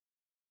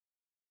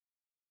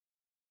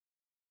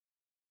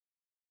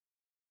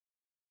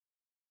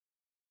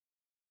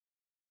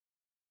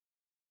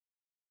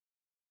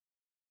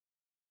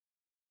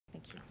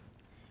Thank you.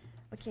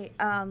 Okay,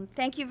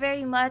 thank you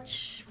very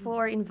much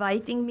for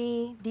inviting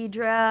me,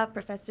 Deidre,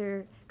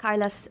 Professor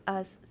Carla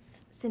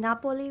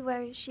Sinapoli,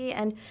 where is she,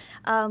 and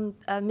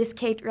Miss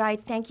Kate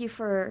Wright. Thank you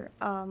for,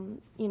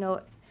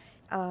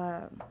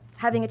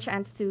 having a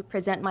chance to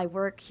present my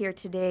work here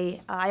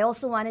today. I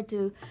also wanted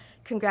to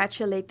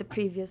congratulate the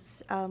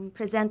previous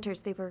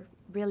presenters. They were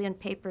brilliant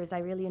papers. I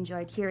really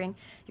enjoyed hearing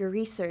your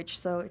research.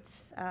 So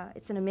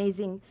it's an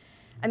amazing.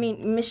 I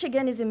mean,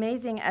 Michigan is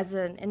amazing as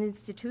an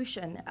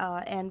institution,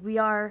 and we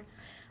are,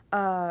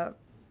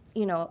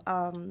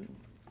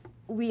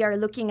 we are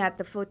looking at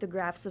the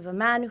photographs of a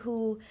man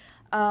who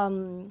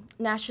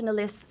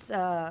nationalists,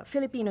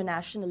 Filipino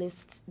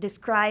nationalists,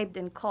 described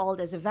and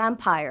called as a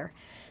vampire.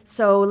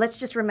 So let's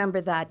just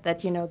remember that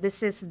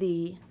this is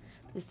the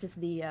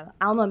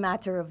alma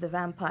mater of the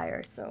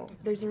vampire. So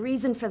there's a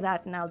reason for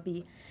that, and I'll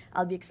be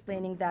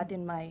explaining that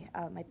in my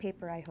my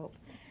paper, I hope.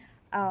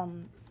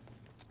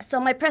 So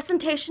my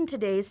presentation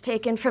today is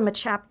taken from a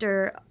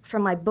chapter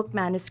from my book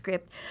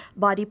manuscript,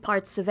 Body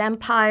Parts of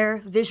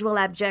Empire, Visual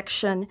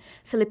Abjection,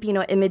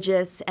 Filipino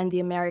Images, and the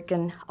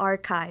American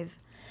Archive.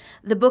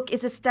 The book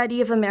is a study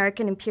of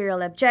American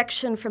imperial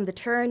abjection from the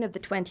turn of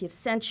the 20th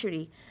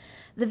century.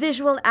 The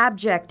visual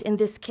abject in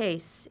this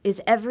case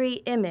is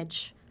every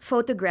image,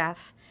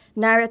 photograph,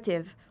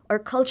 narrative, or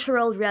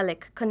cultural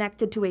relic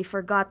connected to a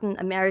forgotten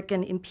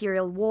American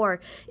imperial war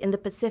in the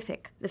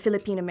Pacific, the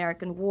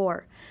Philippine-American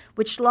War,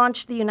 which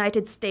launched the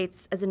United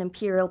States as an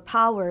imperial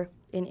power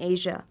in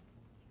Asia.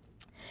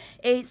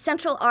 A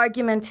central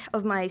argument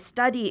of my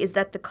study is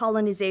that the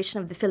colonization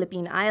of the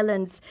Philippine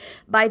Islands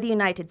by the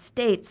United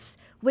States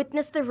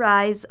witnessed the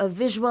rise of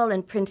visual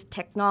and print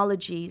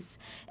technologies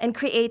and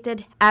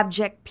created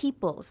abject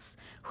peoples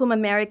whom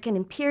American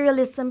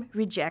imperialism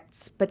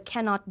rejects but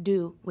cannot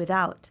do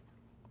without.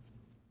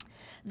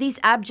 These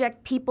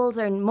abject peoples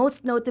are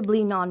most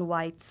notably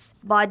non-whites,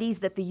 bodies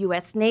that the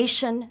U.S.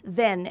 nation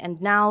then and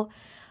now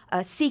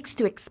seeks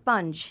to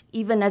expunge,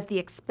 even as the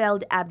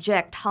expelled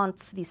abject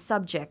haunts the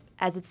subject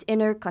as its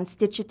inner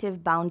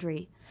constitutive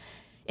boundary.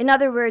 In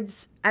other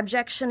words,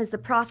 abjection is the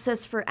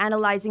process for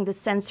analyzing the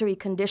sensory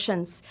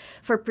conditions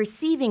for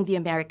perceiving the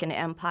American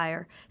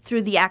empire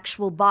through the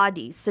actual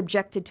bodies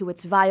subjected to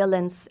its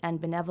violence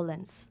and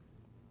benevolence.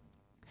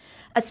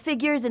 As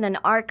figures in an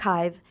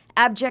archive,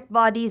 abject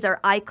bodies are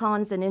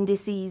icons and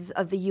indices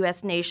of the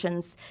U.S.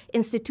 nation's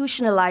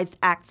institutionalized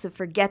acts of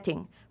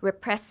forgetting,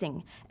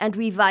 repressing, and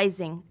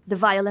revising the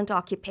violent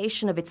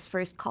occupation of its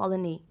first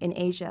colony in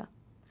Asia.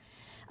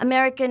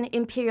 American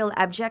imperial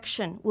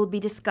abjection will be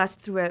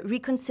discussed through a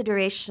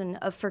reconsideration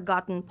of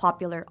forgotten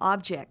popular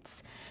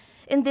objects.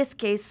 In this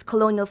case,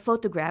 colonial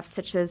photographs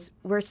such as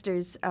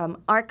Worcester's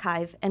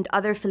archive and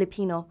other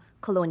Filipino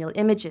colonial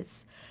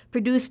images,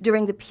 produced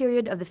during the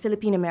period of the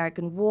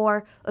Philippine-American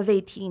War of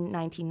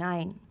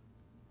 1899.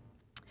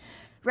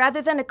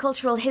 Rather than a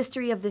cultural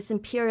history of this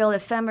imperial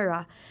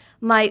ephemera,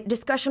 my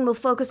discussion will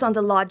focus on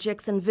the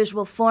logics and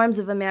visual forms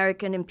of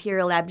American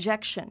imperial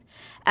abjection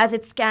as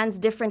it scans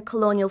different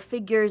colonial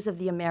figures of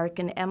the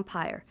American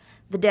empire,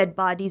 the dead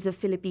bodies of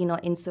Filipino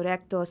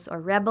insurrectos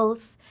or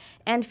rebels,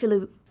 and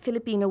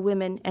Filipino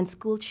women and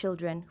school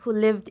children who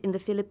lived in the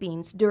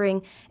Philippines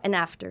during and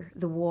after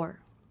the war.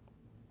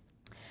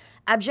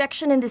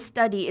 Abjection in this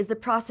study is the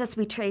process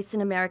we trace in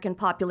American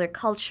popular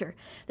culture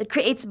that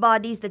creates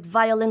bodies that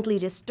violently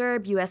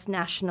disturb U.S.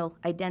 national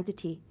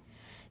identity.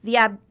 The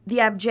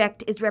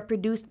abject is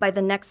reproduced by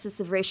the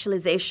nexus of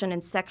racialization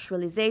and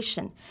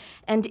sexualization,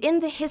 and in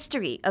the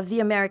history of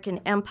the American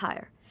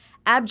empire,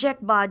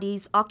 abject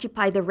bodies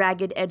occupy the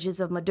ragged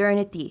edges of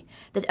modernity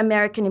that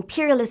American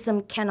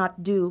imperialism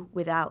cannot do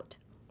without.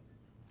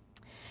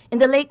 In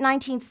the late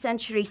 19th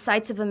century,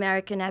 sites of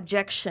American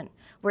abjection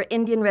were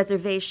Indian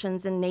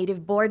reservations and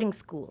native boarding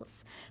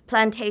schools,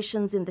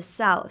 plantations in the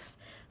South,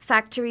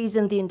 factories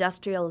in the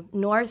industrial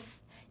North,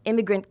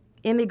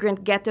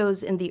 immigrant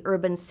ghettos in the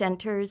urban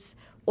centers,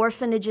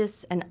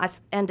 orphanages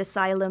and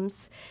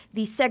asylums,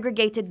 the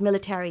segregated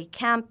military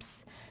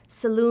camps,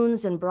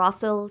 saloons and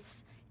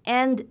brothels,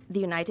 and the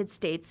United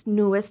States'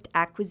 newest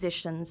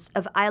acquisitions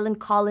of island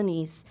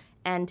colonies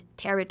and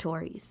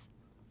territories.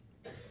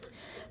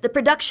 The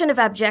production of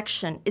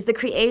abjection is the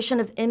creation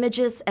of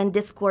images and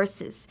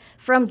discourses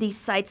from these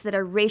sites that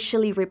are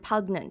racially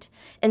repugnant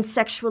and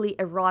sexually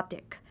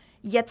erotic,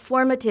 yet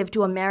formative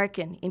to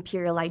American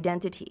imperial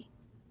identity.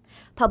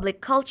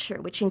 Public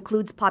culture, which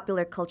includes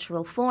popular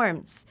cultural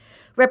forms,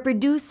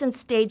 reproduce and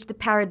stage the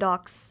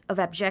paradox of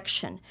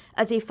abjection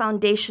as a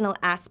foundational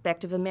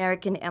aspect of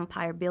American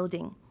empire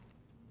building.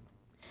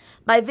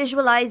 By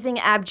visualizing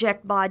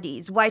abject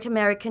bodies, white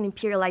American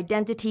imperial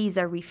identities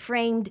are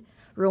reframed,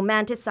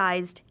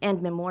 romanticized,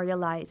 and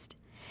memorialized.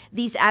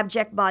 These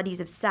abject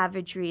bodies of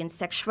savagery and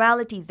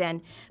sexuality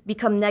then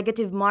become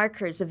negative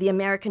markers of the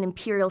American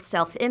imperial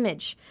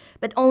self-image,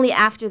 but only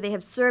after they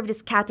have served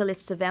as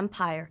catalysts of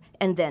empire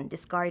and then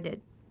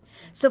discarded.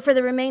 So for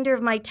the remainder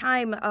of my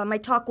time, my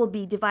talk will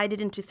be divided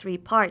into three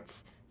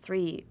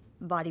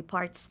body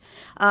parts.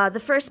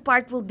 The first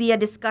part will be a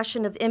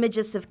discussion of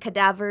images of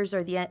cadavers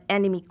or the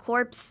enemy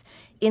corpse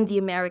in the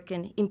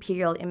American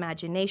imperial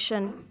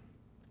imagination.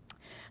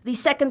 The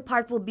second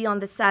part will be on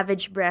the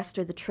savage breast,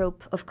 or the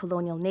trope of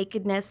colonial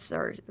nakedness,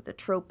 or the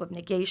trope of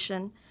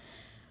negation.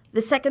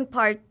 The second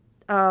part,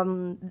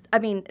 and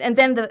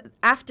then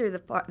after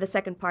the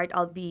second part,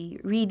 I'll be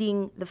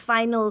reading the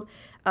final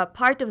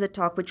part of the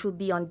talk, which will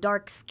be on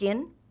dark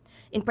skin,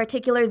 in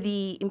particular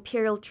the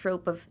imperial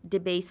trope of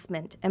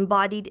debasement,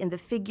 embodied in the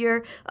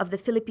figure of the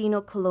Filipino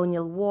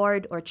colonial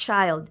ward or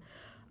child,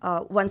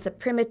 once a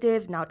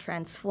primitive, now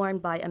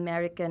transformed by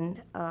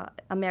American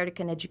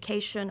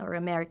education or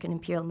American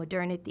imperial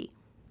modernity.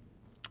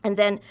 And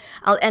then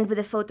I'll end with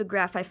a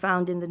photograph I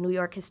found in the New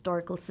York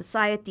Historical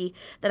Society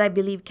that I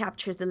believe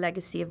captures the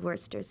legacy of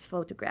Worcester's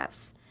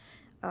photographs.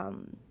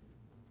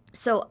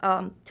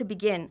 To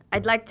begin,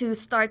 I'd like to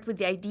start with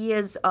the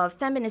ideas of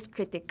feminist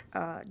critic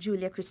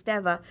Julia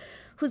Kristeva,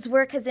 whose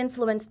work has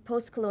influenced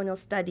post-colonial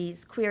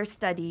studies, queer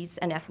studies,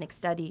 and ethnic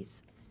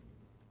studies.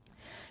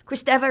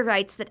 Kristeva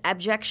writes that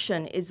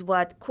abjection is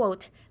what,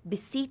 quote,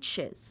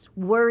 beseeches,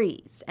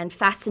 worries, and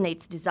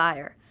fascinates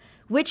desire,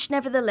 which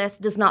nevertheless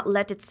does not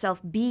let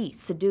itself be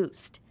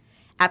seduced.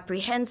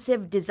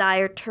 Apprehensive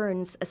desire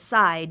turns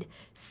aside,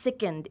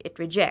 sickened it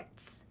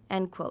rejects,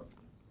 end quote.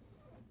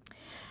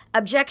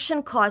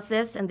 Abjection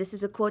causes, and this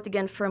is a quote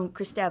again from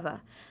Kristeva,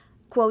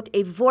 quote,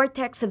 a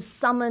vortex of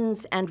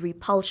summons and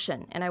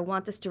repulsion. And I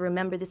want us to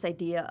remember this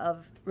idea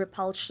of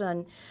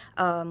repulsion,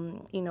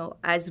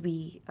 as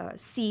we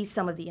see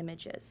some of the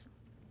images.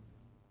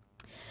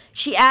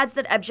 She adds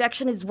that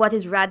abjection is what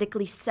is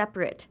radically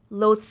separate,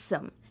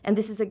 loathsome. And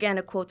this is again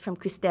a quote from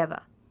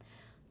Kristeva.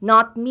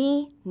 Not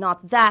me,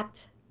 not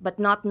that, but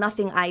not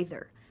nothing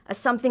either, as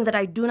something that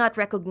I do not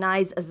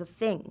recognize as a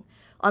thing,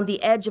 on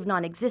the edge of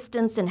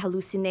non-existence and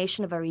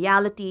hallucination of a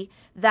reality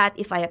that,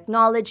 if I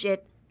acknowledge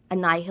it,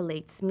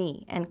 annihilates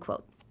me, end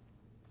quote.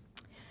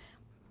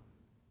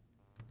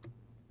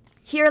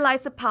 Here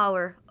lies the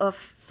power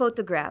of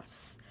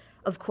photographs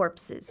of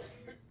corpses.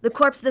 The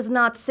corpse does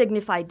not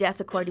signify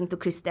death, according to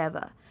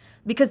Kristeva,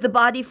 because the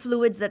body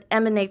fluids that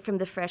emanate from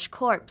the fresh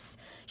corpse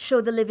show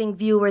the living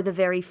viewer the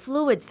very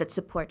fluids that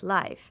support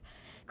life.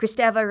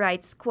 Kristeva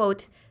writes,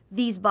 quote,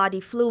 these body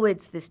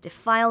fluids, this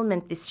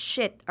defilement, this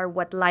shit, are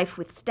what life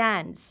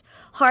withstands,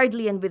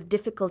 hardly and with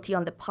difficulty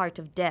on the part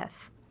of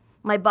death.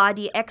 My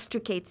body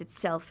extricates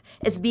itself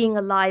as being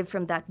alive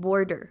from that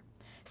border.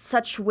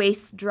 Such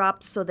waste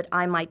drops so that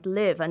I might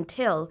live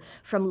until,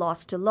 from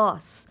loss to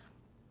loss,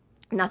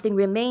 nothing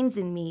remains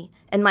in me,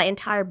 and my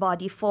entire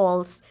body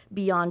falls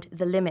beyond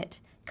the limit.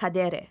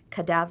 Cadere,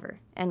 cadaver,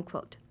 end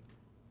quote.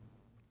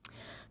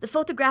 The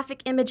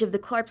photographic image of the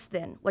corpse,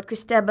 then, what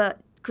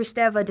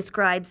Kristeva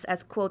describes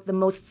as, quote, the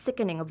most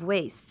sickening of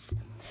wastes,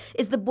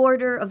 is the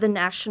border of the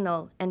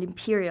national and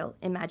imperial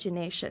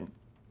imagination.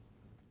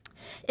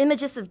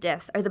 Images of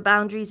death are the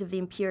boundaries of the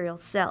imperial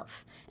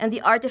self and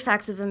the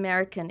artifacts of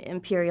American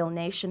imperial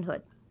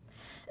nationhood.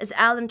 As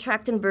Alan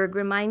Trachtenberg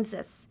reminds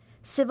us,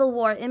 Civil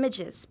War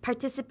images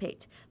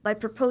participate by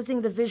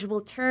proposing the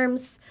visual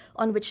terms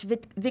on which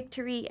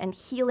victory and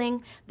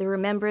healing, the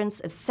remembrance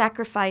of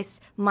sacrifice,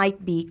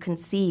 might be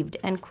conceived,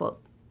 end quote.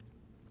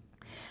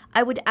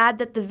 I would add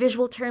that the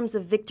visual terms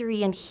of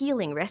victory and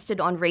healing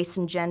rested on race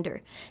and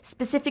gender,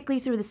 specifically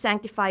through the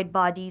sanctified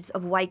bodies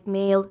of white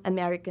male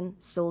American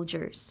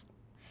soldiers.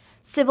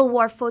 Civil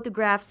War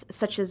photographs,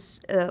 such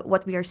as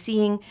what we are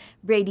seeing,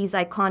 Brady's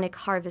iconic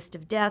Harvest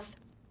of Death,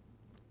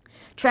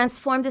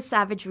 transformed the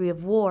savagery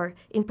of war,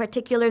 in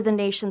particular the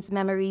nation's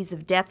memories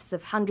of deaths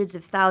of hundreds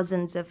of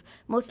thousands of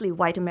mostly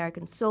white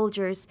American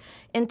soldiers,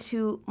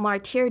 into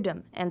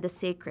martyrdom and the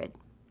sacred.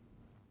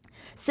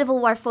 Civil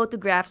War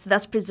photographs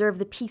thus preserve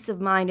the peace of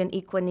mind and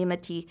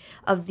equanimity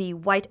of the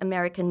white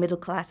American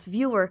middle-class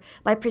viewer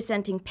by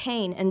presenting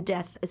pain and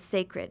death as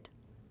sacred.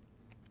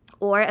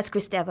 Or, as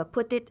Kristeva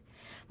put it,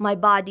 my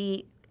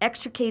body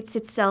extricates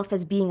itself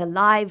as being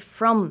alive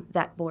from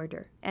that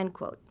border, end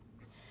quote.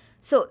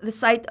 So the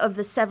sight of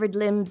the severed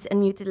limbs and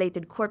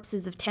mutilated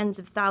corpses of tens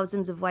of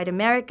thousands of white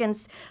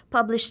Americans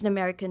published in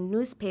American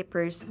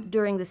newspapers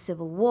during the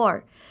Civil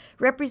War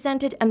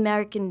represented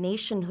American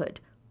nationhood,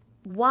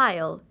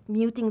 while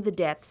muting the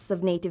deaths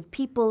of native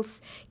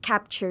peoples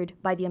captured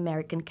by the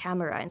American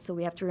camera. And so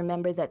we have to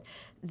remember that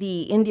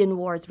the Indian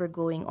Wars were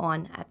going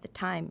on at the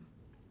time.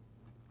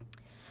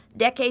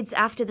 Decades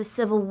after the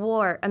Civil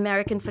War,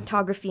 American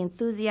photography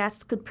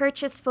enthusiasts could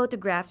purchase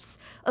photographs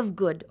of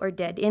good or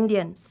dead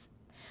Indians.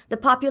 The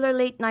popular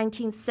late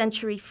 19th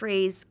century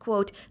phrase,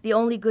 quote, the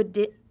only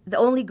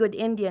good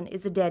Indian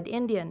is a dead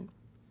Indian,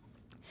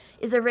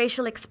 is a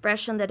racial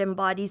expression that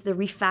embodies the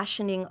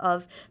refashioning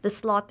of the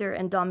slaughter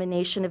and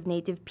domination of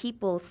native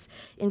peoples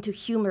into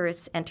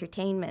humorous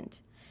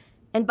entertainment.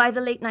 And by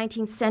the late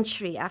 19th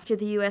century, after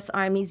the U.S.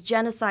 Army's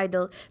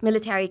genocidal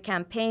military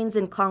campaigns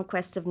and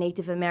conquest of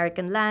Native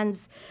American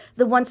lands,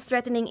 the once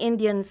threatening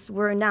Indians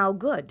were now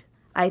good,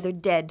 either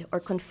dead or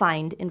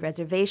confined in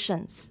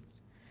reservations.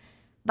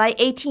 By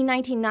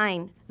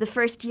 1899, the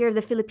first year of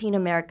the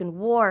Philippine-American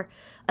War,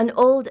 an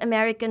old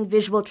American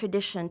visual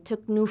tradition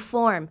took new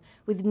form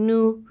with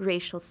new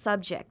racial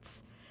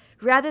subjects.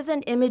 Rather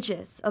than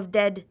images of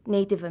dead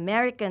Native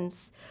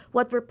Americans,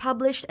 what were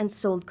published and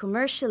sold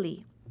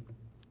commercially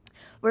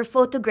were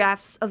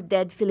photographs of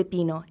dead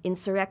Filipino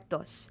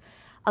insurrectos,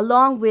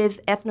 along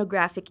with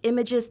ethnographic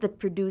images that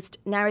produced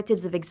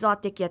narratives of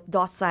exotic yet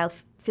docile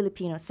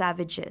Filipino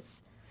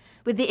savages,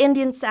 with the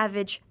Indian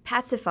savage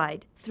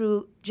pacified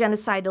through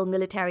genocidal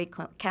military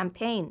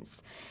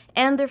campaigns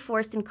and their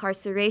forced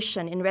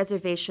incarceration in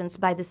reservations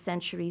by the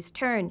century's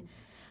turn.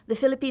 The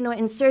Filipino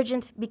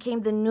insurgent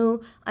became the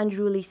new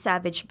unruly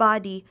savage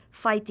body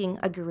fighting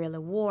a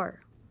guerrilla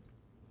war.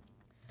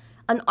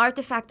 An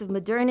artifact of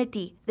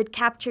modernity that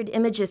captured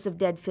images of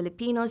dead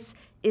Filipinos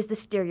is the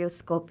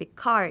stereoscopic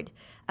card,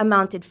 a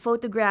mounted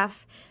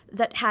photograph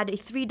that had a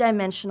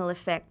three-dimensional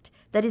effect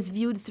that is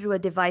viewed through a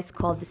device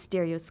called the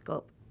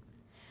stereoscope.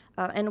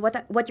 And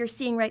what you're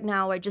seeing right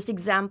now are just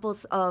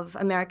examples of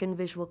American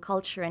visual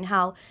culture and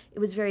how it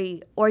was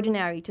very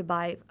ordinary to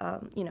buy,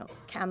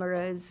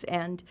 cameras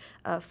and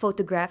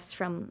photographs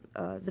from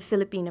the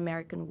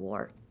Philippine-American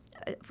War,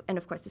 and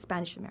of course the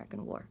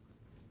Spanish-American War.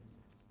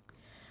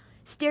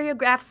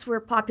 Stereographs were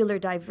popular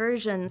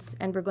diversions,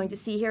 and we're going to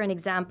see here an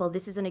example.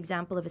 This is an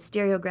example of a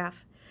stereograph.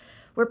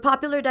 Were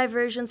popular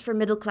diversions for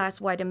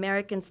middle-class white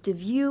Americans to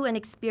view and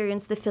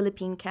experience the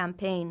Philippine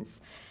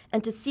campaigns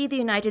and to see the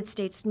United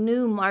States'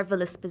 new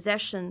marvelous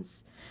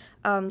possessions.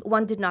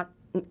 One did not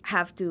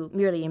have to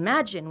merely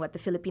imagine what the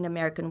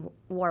Philippine-American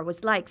War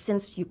was like,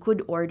 since you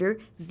could order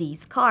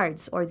these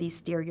cards or these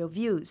stereo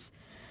views.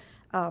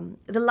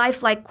 The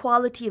lifelike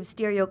quality of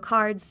stereo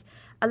cards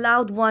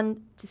allowed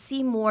one to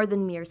see more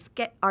than mere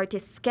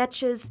artist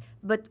sketches,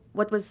 but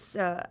what was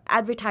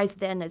advertised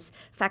then as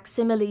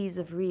facsimiles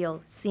of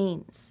real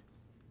scenes.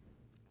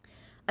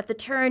 At the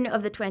turn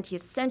of the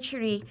 20th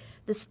century,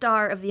 the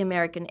star of the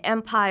American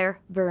empire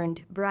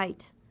burned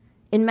bright.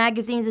 In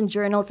magazines and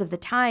journals of the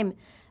time,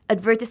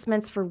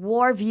 advertisements for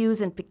war views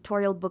and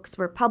pictorial books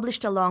were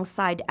published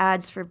alongside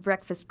ads for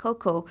breakfast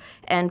cocoa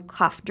and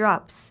cough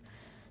drops.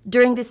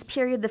 During this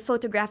period, the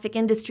photographic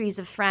industries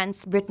of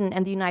France, Britain,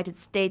 and the United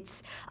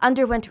States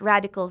underwent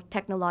radical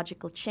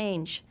technological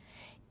change.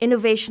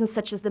 Innovations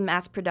such as the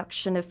mass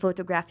production of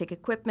photographic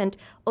equipment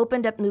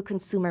opened up new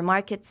consumer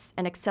markets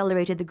and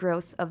accelerated the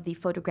growth of the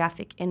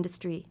photographic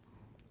industry.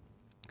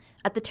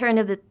 At the turn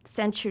of the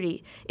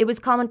century, it was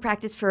common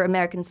practice for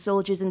American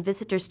soldiers and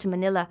visitors to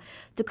Manila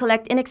to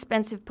collect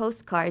inexpensive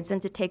postcards and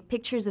to take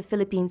pictures of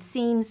Philippine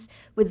scenes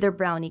with their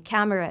Brownie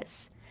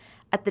cameras.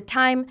 At the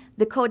time,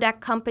 the Kodak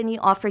company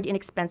offered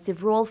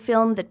inexpensive roll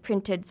film that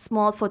printed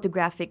small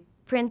photographic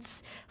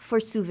prints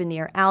for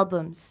souvenir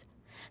albums.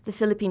 The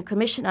Philippine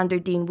Commission under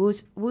Dean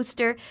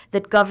Worcester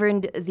that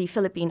governed the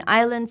Philippine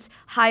Islands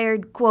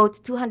hired,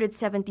 quote,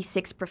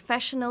 276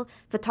 professional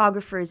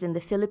photographers in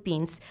the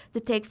Philippines to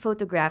take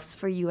photographs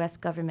for U.S.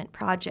 government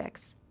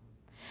projects.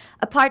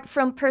 Apart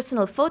from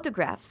personal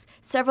photographs,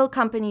 several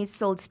companies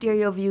sold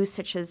stereo views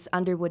such as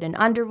Underwood and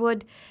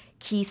Underwood,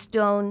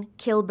 Keystone,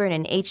 Kilburn,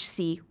 and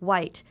H.C.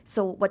 White.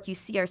 So what you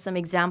see are some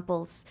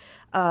examples.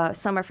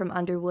 Some are from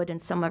Underwood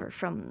and some are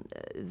from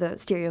the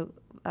stereo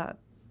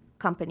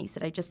companies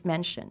that I just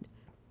mentioned.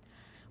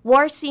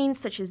 War scenes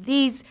such as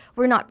these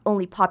were not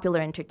only popular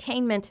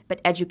entertainment,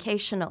 but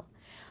educational.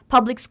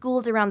 Public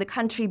schools around the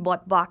country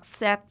bought box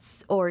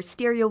sets or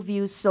stereo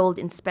views sold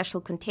in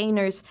special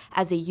containers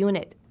as a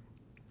unit.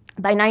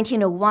 By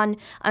 1901,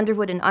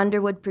 Underwood and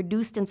Underwood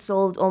produced and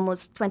sold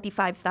almost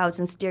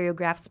 25,000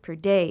 stereographs per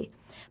day.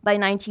 By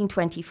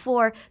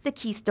 1924, the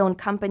Keystone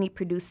Company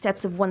produced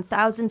sets of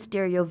 1,000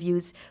 stereo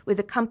views with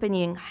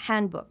accompanying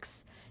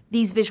handbooks.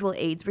 These visual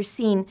aids were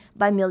seen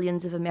by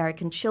millions of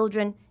American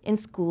children in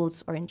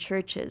schools or in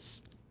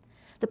churches.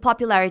 The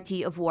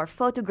popularity of war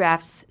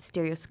photographs,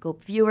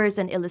 stereoscope viewers,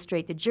 and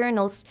illustrated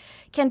journals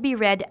can be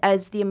read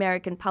as the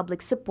American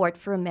public's support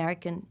for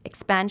American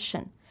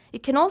expansion.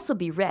 It can also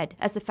be read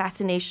as the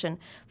fascination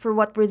for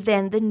what were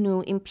then the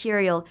new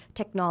imperial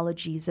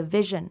technologies of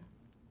vision.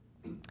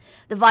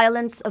 The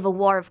violence of a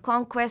war of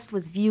conquest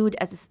was viewed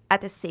as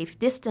at a safe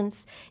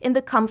distance in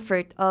the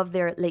comfort of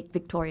their late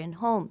Victorian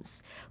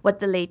homes, what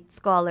the late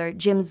scholar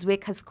Jim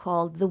Zwick has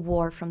called the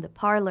war from the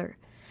parlor.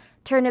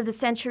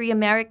 Turn-of-the-century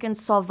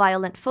Americans saw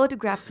violent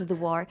photographs of the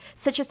war,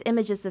 such as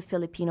images of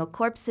Filipino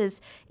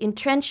corpses in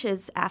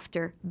trenches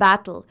after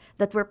battle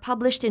that were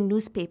published in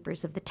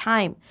newspapers of the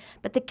time.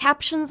 But the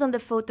captions on the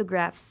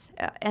photographs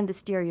and the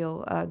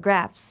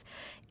stereographs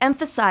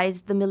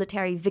emphasized the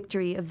military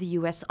victory of the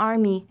U.S.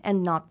 Army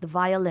and not the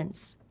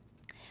violence.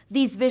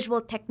 These visual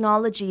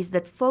technologies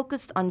that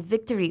focused on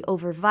victory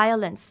over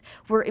violence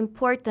were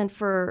important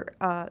for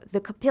the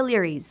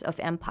capillaries of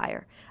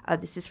empire.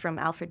 This is from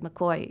Alfred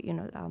McCoy,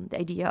 the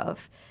idea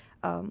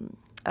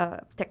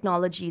of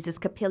technologies as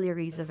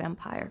capillaries of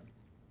empire.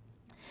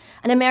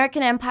 An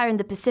American empire in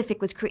the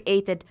Pacific was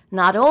created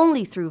not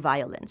only through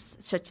violence,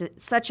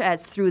 such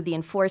as through the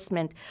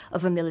enforcement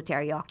of a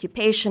military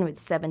occupation with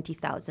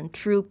 70,000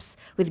 troops,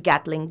 with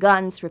Gatling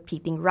guns,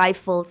 repeating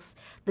rifles,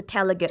 the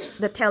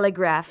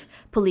telegraph,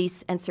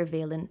 police, and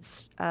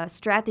surveillance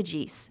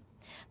strategies.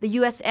 The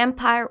U.S.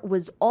 empire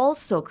was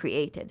also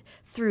created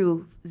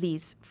through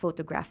these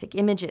photographic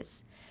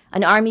images.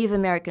 An army of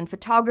American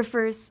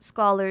photographers,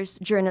 scholars,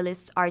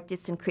 journalists,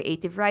 artists, and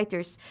creative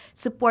writers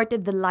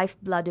supported the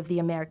lifeblood of the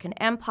American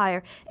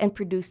empire and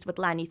produced what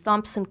Lanny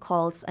Thompson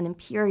calls an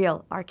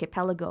imperial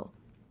archipelago.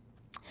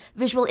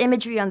 Visual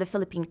imagery on the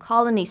Philippine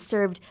colony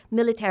served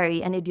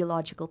military and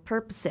ideological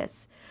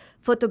purposes.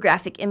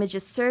 Photographic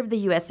images served the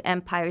U.S.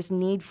 empire's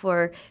need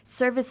for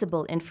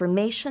serviceable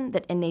information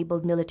that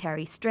enabled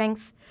military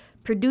strength,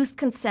 produced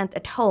consent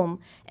at home,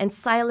 and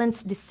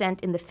silenced dissent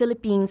in the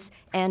Philippines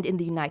and in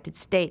the United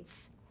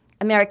States.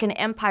 American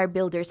empire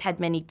builders had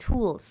many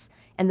tools,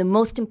 and the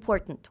most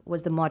important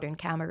was the modern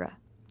camera.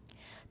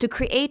 To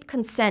create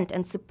consent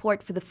and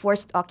support for the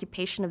forced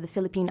occupation of the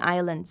Philippine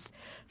Islands,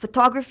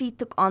 photography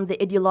took on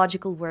the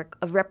ideological work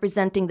of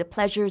representing the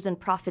pleasures and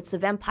profits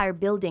of empire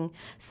building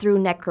through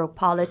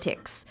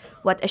necropolitics,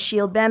 what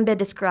Achille Bembe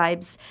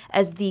describes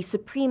as the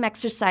supreme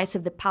exercise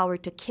of the power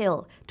to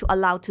kill, to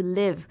allow to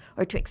live,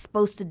 or to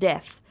expose to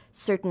death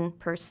certain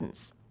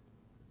persons.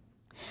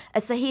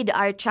 As Sahid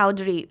R.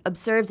 Chowdhury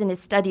observes in his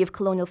study of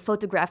colonial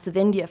photographs of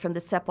India from the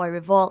Sepoy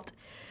Revolt,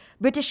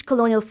 British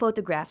colonial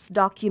photographs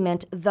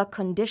document the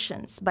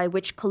conditions by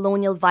which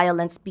colonial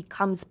violence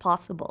becomes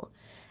possible,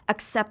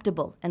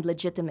 acceptable, and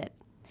legitimate.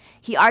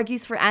 He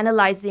argues for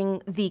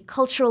analyzing the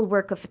cultural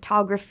work of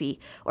photography,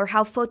 or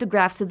how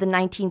photographs of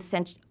 19th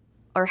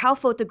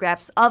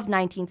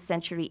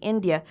century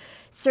India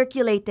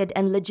circulated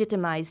and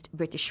legitimized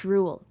British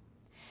rule.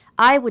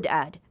 I would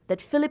add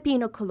that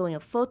Filipino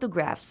colonial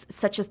photographs,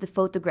 such as the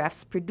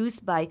photographs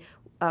produced by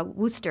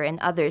Worcester and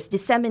others,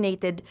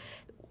 disseminated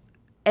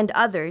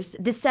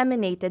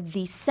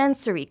the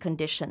sensory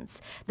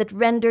conditions that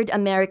rendered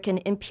American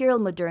imperial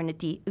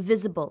modernity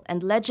visible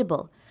and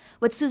legible,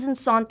 what Susan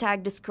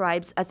Sontag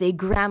describes as a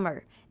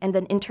grammar and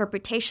an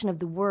interpretation of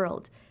the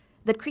world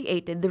that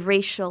created the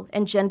racial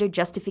and gender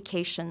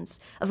justifications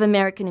of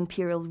American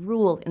imperial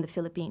rule in the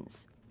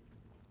Philippines.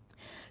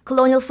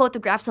 Colonial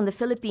photographs on the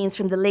Philippines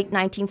from the late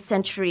 19th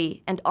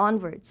century and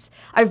onwards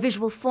are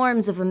visual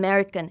forms of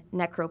American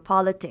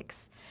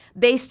necropolitics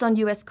based on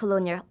U.S.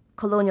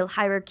 colonial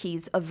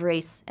hierarchies of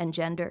race and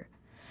gender.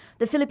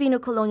 The Filipino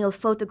colonial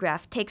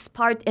photograph takes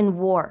part in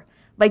war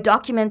by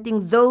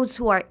documenting those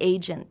who are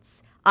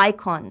agents,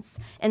 icons,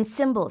 and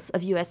symbols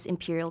of U.S.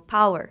 imperial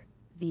power,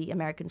 the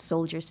American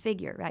soldier's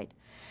figure, right?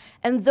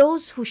 And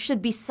those who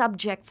should be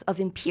subjects of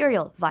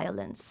imperial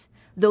violence,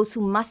 those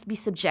who must be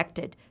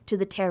subjected to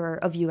the terror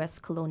of U.S.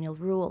 colonial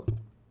rule.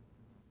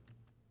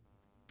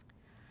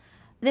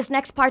 This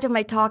next part of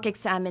my talk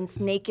examines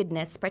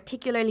nakedness,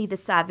 particularly the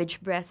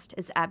savage breast,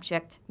 as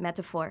abject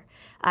metaphor.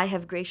 I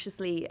have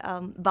graciously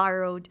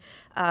borrowed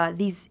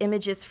these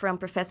images from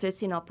Professor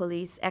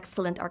Sinopolis'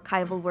 excellent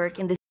archival work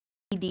in the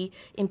CD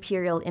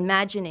Imperial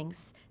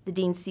Imaginings, the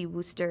Dean C.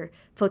 Worcester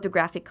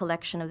photographic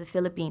collection of the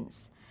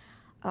Philippines.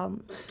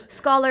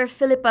 Scholar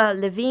Philippa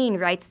Levine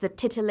writes that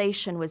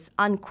titillation was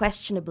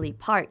unquestionably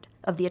part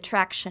of the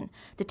attraction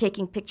to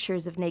taking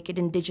pictures of naked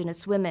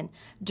indigenous women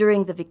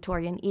during the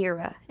Victorian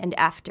era and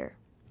after.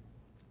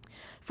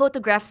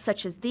 Photographs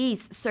such as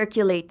these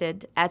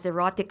circulated as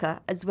erotica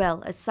as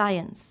well as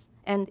science,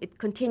 and it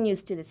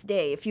continues to this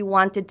day. If you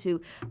wanted to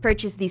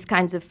purchase these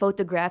kinds of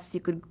photographs, you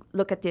could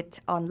look at it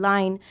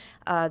online.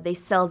 They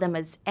sell them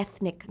as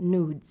ethnic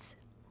nudes.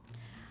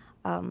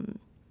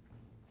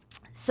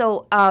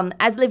 So,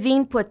 as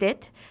Levine put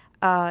it,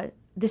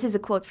 this is a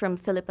quote from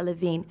Philippa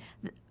Levine,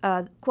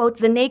 quote,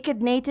 "The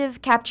naked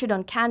native captured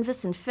on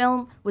canvas and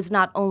film was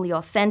not only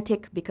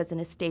authentic because in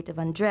a state of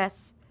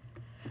undress,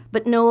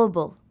 but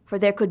knowable, for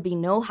there could be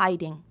no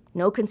hiding,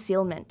 no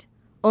concealment.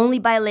 Only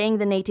by laying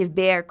the native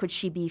bare could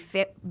she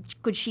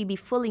be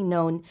fully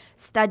known,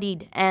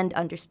 studied, and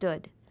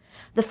understood.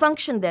 The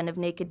function then of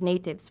naked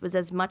natives was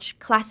as much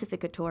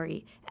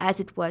classificatory as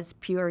it was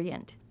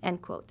prurient,"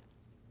 end quote.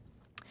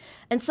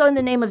 And so in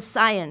the name of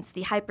science,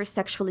 the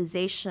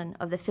hypersexualization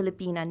of the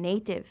Filipina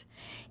native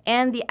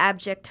and the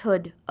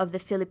abjecthood of the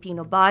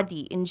Filipino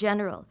body in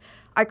general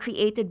are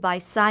created by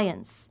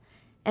science,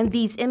 and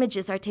these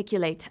images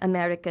articulate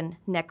American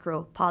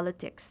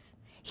necropolitics.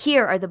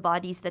 Here are the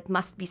bodies that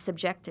must be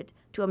subjected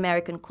to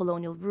American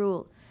colonial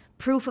rule.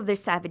 Proof of their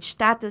savage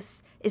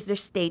status is their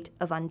state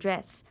of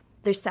undress,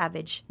 their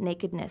savage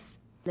nakedness.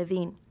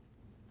 Levine.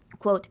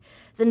 Quote,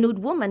 "The nude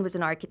woman was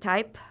an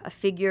archetype, a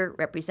figure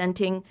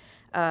representing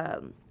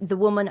the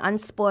woman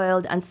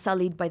unspoiled,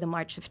 unsullied by the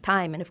march of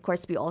time." And of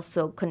course, we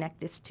also connect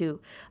this to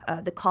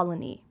the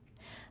colony.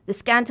 "The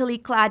scantily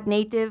clad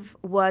native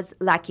was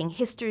lacking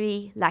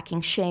history,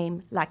 lacking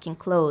shame, lacking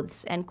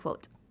clothes," end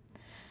quote.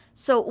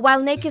 So while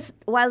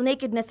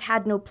nakedness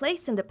had no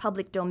place in the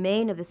public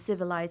domain of the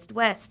civilized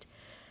West,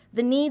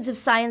 the needs of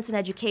science and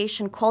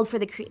education called for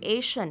the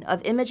creation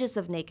of images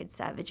of naked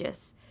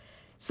savages.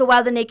 So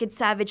while the naked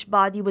savage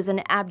body was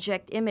an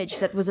abject image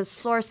that was a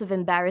source of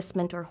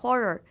embarrassment or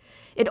horror,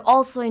 it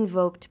also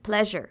invoked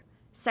pleasure,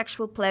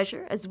 sexual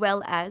pleasure, as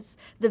well as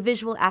the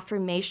visual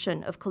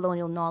affirmation of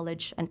colonial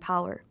knowledge and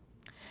power.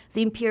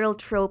 the imperial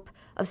trope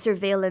of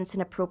surveillance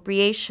and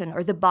appropriation,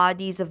 or the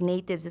bodies of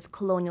natives as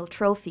colonial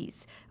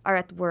trophies, are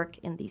at work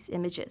in these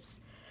images.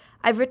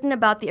 I've written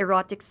about the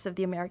erotics of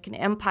the American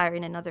Empire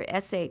in another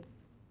essay,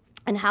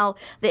 and how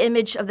the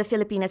image of the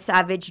Filipino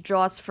savage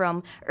draws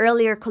from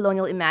earlier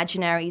colonial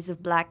imaginaries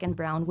of black and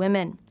brown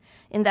women.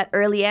 In that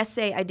early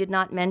essay, I did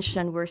not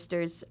mention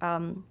Worcester's,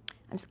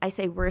 I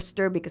say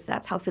Worcester because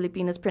that's how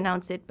Filipinos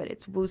pronounce it, but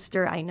it's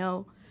Worcester, I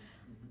know.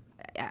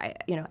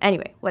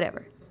 Anyway,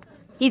 whatever.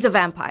 He's a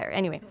vampire,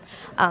 anyway.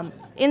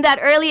 In that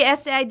early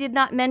essay, I did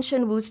not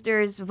mention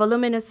Worcester's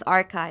voluminous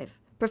archive.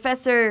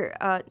 Professor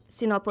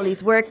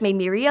Sinopoli's work made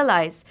me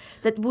realize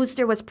that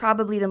Worcester was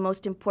probably the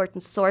most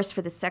important source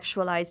for the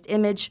sexualized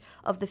image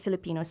of the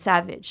Filipino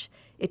savage.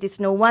 It is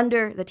no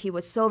wonder that he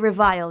was so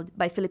reviled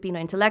by Filipino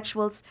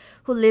intellectuals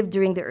who lived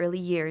during the early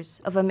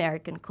years of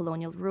American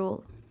colonial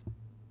rule.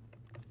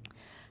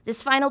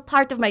 This final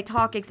part of my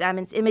talk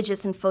examines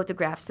images and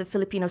photographs of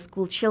Filipino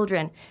school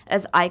children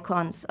as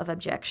icons of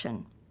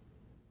abjection,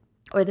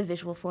 or the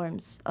visual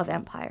forms of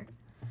empire.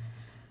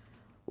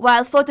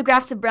 While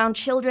photographs of brown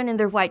children in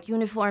their white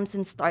uniforms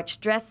and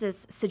starched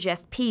dresses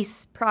suggest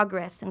peace,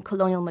 progress, and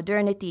colonial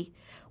modernity,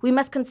 we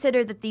must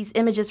consider that these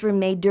images were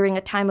made during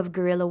a time of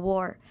guerrilla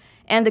war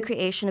and the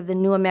creation of the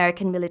new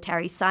American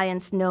military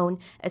science known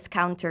as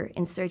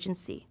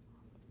counterinsurgency.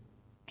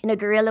 In a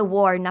guerrilla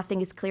war,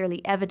 nothing is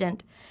clearly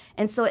evident,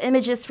 and so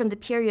images from the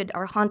period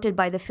are haunted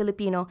by the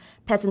Filipino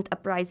peasant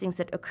uprisings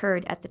that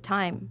occurred at the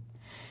time.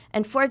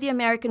 And for the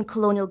American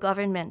colonial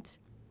government,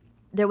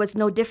 there was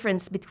no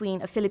difference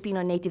between a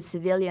Filipino native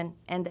civilian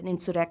and an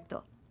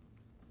insurrecto.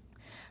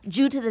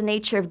 Due to the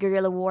nature of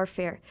guerrilla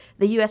warfare,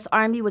 the U.S.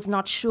 Army was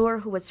not sure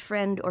who was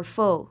friend or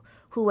foe,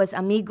 who was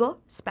amigo,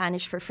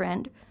 Spanish for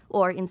friend,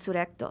 or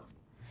insurrecto.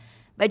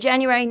 By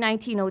January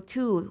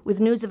 1902, with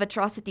news of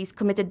atrocities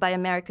committed by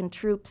American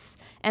troops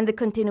and the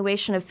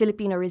continuation of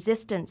Filipino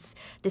resistance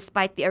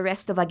despite the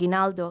arrest of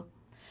Aguinaldo,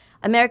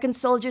 American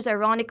soldiers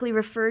ironically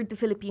referred to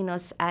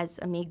Filipinos as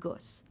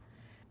amigos.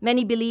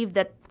 Many believed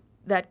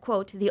that,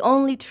 quote, the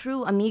only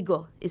true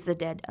amigo is the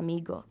dead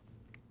amigo.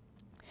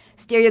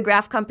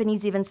 Stereograph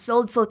companies even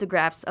sold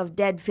photographs of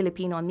dead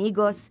Filipino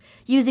amigos,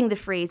 using the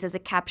phrase as a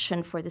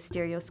caption for the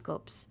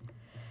stereoscopes.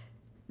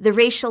 The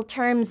racial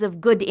terms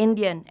of good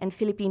Indian and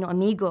Filipino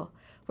amigo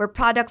were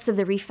products of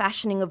the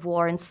refashioning of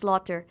war and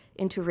slaughter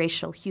into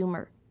racial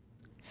humor.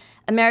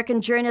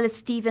 American journalist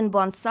Stephen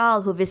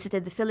Bonsal, who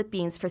visited the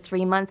Philippines for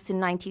 3 months in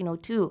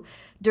 1902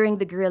 during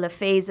the guerrilla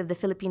phase of the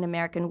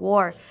Philippine-American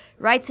War,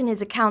 writes in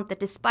his account that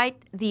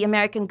despite the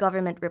American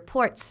government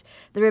reports,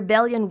 the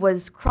rebellion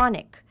was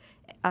chronic.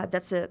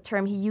 That's a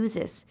term he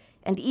uses.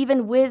 And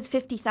even with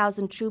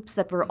 50,000 troops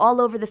that were all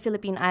over the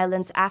Philippine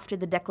Islands after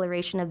the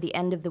declaration of the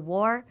end of the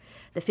war,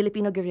 the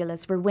Filipino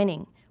guerrillas were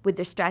winning with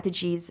their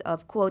strategies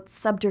of, quote,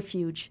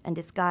 subterfuge and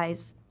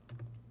disguise.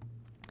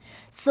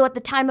 So at the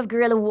time of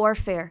guerrilla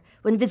warfare,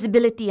 when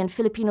visibility and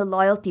Filipino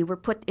loyalty were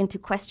put into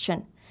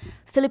question,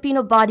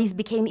 Filipino bodies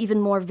became even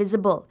more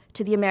visible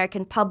to the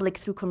American public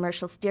through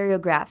commercial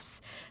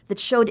stereographs that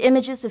showed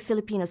images of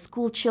Filipino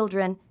school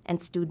children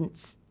and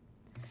students.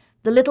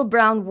 The little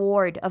brown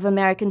ward of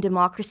American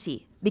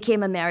democracy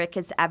became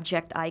America's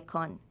abject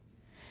icon.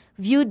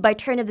 Viewed by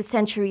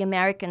turn-of-the-century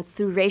Americans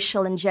through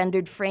racial and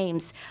gendered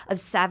frames of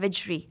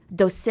savagery,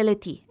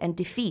 docility, and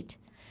defeat,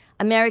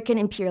 American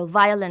imperial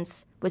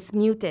violence was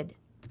muted,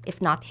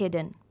 if not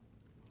hidden.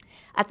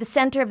 At the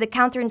center of the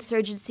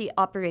counterinsurgency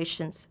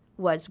operations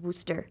was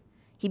Worcester.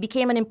 He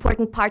became an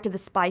important part of the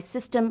spy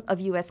system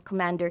of U.S.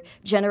 Commander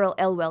General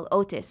Elwell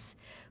Otis.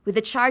 With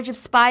a charge of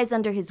spies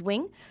under his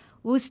wing,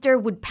 Worcester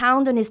would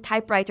pound on his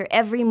typewriter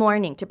every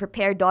morning to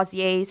prepare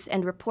dossiers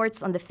and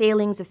reports on the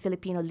failings of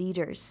Filipino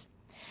leaders.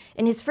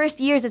 In his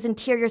first years as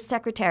Interior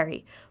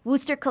Secretary,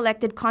 Worcester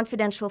collected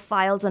confidential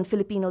files on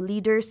Filipino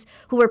leaders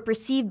who were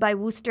perceived by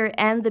Worcester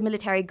and the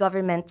military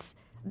government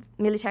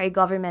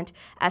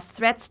as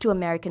threats to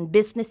American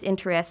business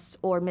interests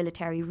or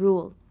military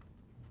rule.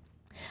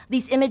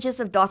 These images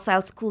of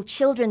docile school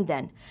children,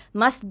 then,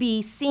 must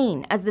be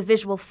seen as the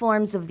visual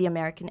forms of the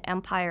American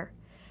empire.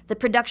 The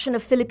production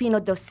of Filipino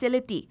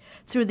docility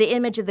through the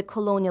image of the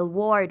colonial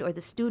ward or the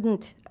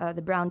student,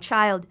 the brown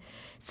child,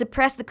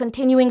 suppressed the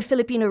continuing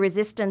Filipino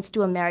resistance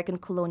to American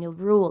colonial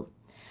rule.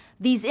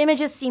 These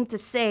images seem to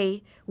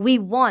say, we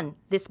won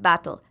this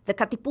battle. The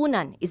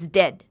Katipunan is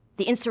dead.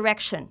 The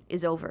insurrection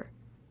is over.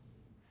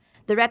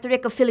 The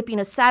rhetoric of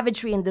Filipino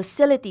savagery and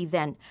docility,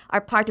 then,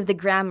 are part of the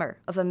grammar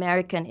of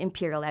American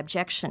imperial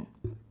abjection.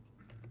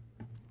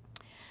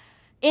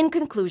 In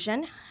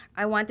conclusion,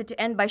 I wanted to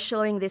end by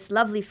showing this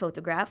lovely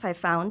photograph I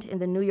found in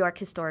the New York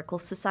Historical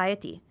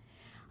Society.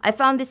 I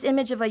found this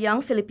image of a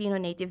young Filipino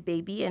native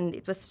baby, and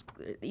it was,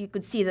 you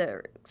could see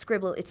the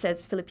scribble, it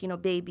says Filipino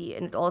baby,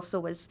 and it also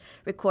was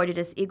recorded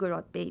as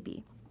Igorot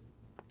baby.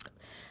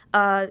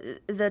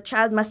 The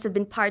child must have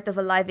been part of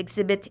a live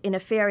exhibit in a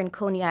fair in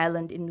Coney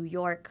Island in New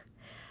York.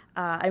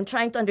 I'm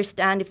trying to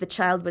understand if the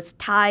child was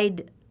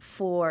tied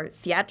for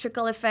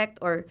theatrical effect,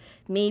 or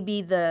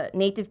maybe the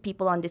native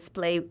people on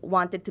display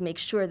wanted to make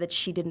sure that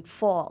she didn't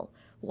fall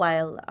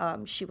while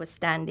she was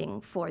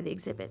standing for the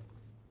exhibit.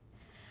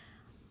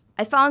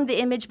 I found the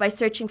image by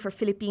searching for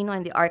Filipino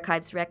in the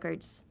archives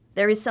records.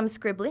 There is some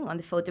scribbling on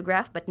the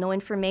photograph, but no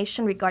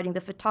information regarding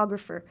the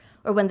photographer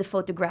or when the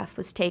photograph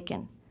was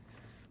taken.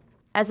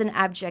 As an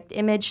abject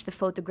image, the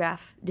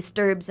photograph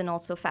disturbs and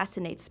also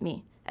fascinates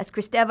me. As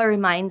Kristeva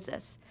reminds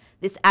us,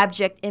 this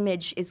abject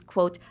image is,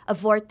 quote, a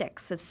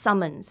vortex of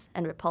summons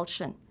and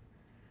repulsion.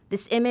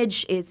 This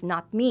image is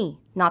not me,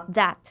 not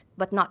that,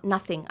 but not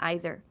nothing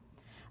either.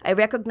 I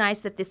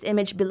recognize that this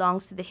image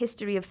belongs to the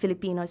history of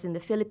Filipinos in the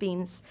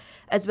Philippines,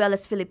 as well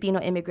as Filipino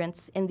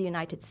immigrants in the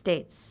United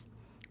States.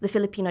 The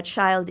Filipino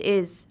child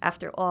is,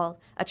 after all,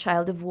 a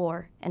child of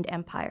war and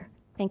empire.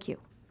 Thank you.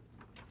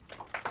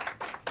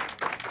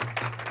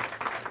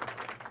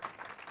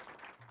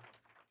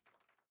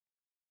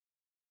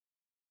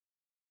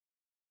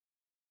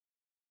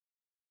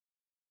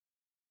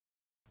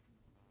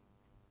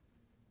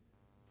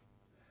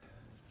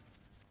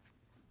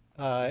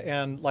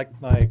 And like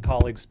my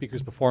colleagues,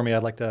 speakers before me,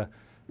 I'd like to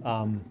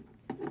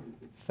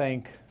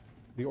thank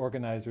the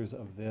organizers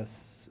of this.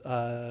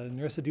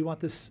 Nerissa, do you want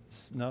this?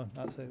 No,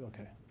 not say,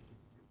 okay.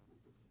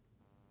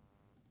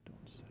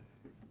 Don't say.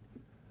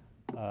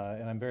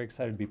 And I'm very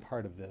excited to be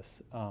part of this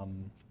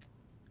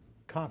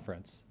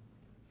conference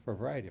for a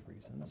variety of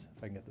reasons,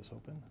 if I can get this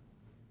open.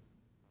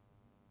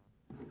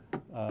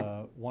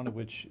 One of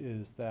which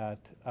is that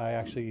I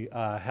actually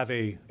have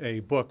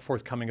a book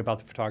forthcoming about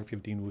the photography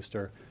of Dean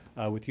Worcester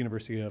with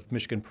University of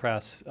Michigan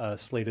Press,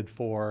 slated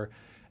for,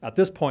 at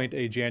this point,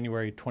 a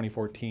January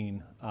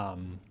 2014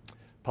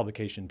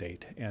 publication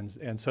date.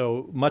 And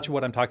so much of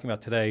what I'm talking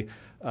about today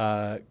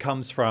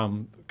comes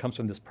from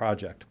this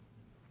project.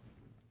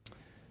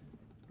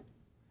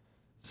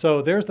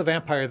 So there's the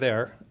vampire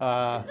there,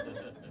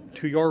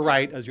 to your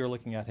right as you're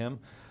looking at him.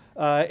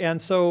 And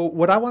so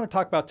what I want to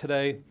talk about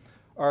today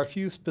are a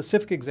few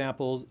specific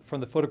examples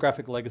from the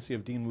photographic legacy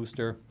of Dean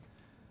Worcester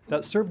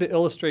that serve to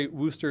illustrate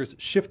Worcester's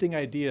shifting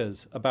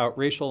ideas about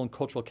racial and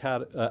cultural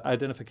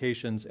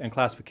identifications and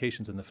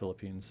classifications in the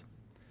Philippines.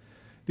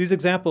 These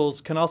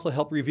examples can also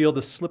help reveal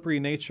the slippery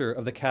nature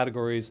of the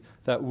categories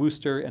that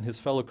Worcester and his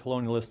fellow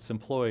colonialists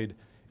employed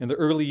in the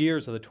early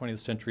years of the 20th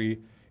century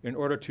in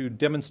order to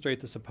demonstrate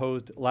the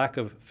supposed lack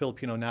of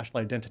Filipino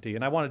national identity.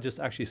 And I want to just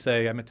actually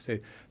say, I meant to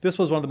say, this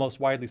was one of the most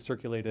widely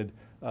circulated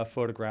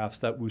photographs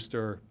that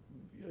Worcester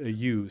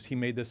used. He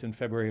made this in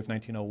February of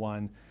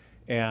 1901.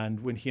 And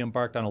when he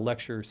embarked on a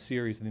lecture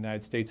series in the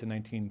United States in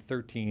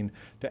 1913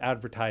 to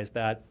advertise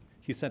that,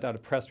 he sent out a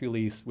press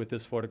release with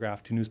this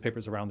photograph to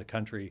newspapers around the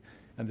country.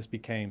 And this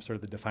became sort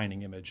of the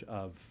defining image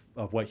of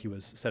what he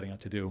was setting out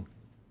to do.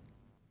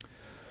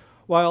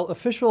 While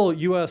official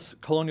U.S.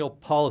 colonial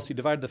policy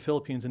divided the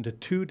Philippines into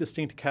two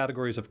distinct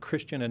categories of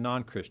Christian and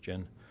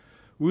non-Christian,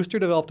 Worcester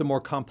developed a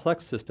more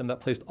complex system that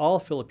placed all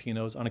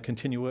Filipinos on a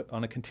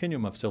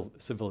continuum of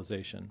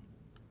civilization.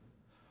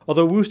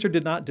 Although Worcester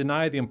did not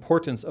deny the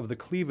importance of the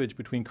cleavage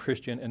between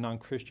Christian and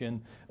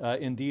non-Christian,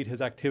 indeed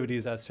his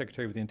activities as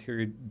Secretary of the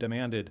Interior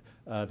demanded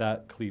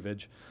that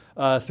cleavage,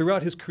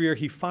 throughout his career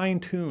he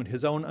fine-tuned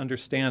his own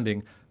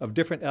understanding of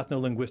different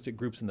ethno-linguistic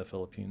groups in the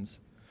Philippines.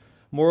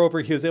 Moreover,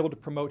 he was able to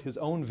promote his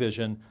own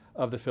vision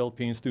of the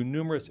Philippines through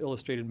numerous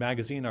illustrated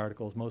magazine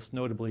articles, most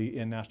notably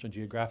in National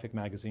Geographic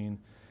magazine,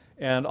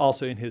 and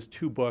also in his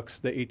two books,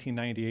 the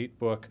 1898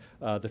 book,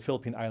 The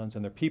Philippine Islands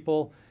and Their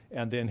People,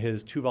 and then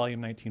his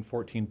two-volume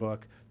 1914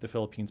 book, The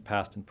Philippines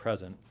Past and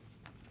Present.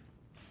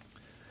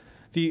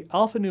 The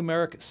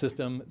alphanumeric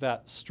system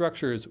that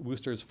structures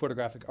Worcester's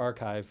photographic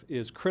archive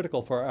is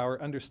critical for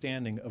our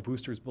understanding of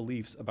Worcester's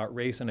beliefs about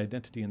race and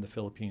identity in the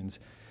Philippines,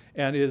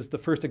 and is the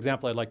first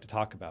example I'd like to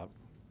talk about.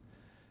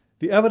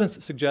 The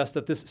evidence suggests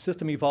that this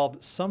system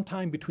evolved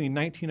sometime between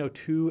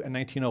 1902 and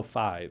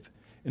 1905.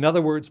 In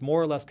other words,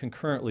 more or less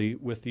concurrently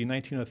with the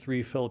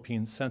 1903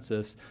 Philippine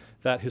census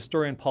that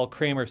historian Paul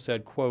Kramer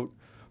said, quote,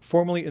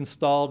 formally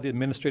installed the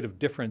administrative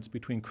difference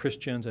between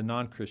Christians and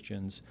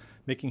non-Christians,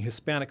 making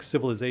Hispanic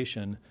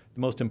civilization the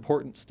most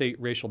important state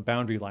racial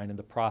boundary line in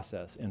the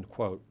process, end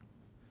quote.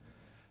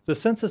 The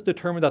census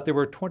determined that there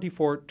were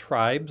 24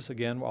 tribes,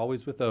 again, we're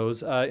always with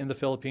those, in the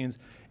Philippines,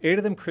 8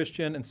 of them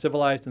Christian and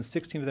civilized, and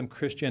 16 of them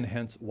Christian,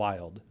 hence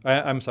wild.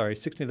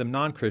 16 of them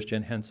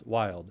non-Christian, hence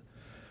wild.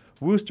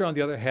 Worcester, on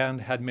the other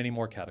hand, had many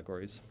more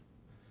categories.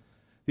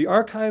 The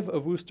archive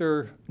of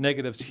Worcester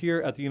negatives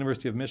here at the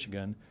University of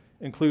Michigan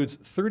includes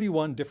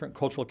 31 different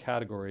cultural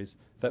categories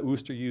that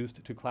Worcester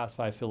used to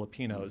classify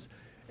Filipinos.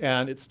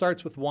 And it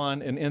starts with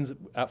 1 and ends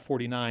at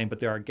 49, but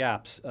there are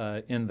gaps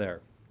in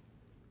there.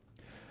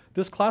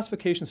 This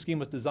classification scheme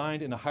was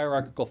designed in a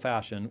hierarchical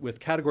fashion,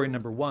 with category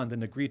number 1, the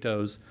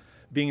Negritos,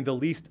 being the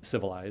least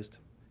civilized,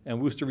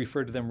 and Worcester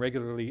referred to them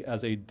regularly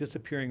as a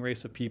disappearing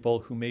race of people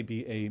who may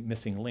be a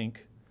missing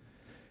link,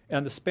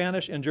 and the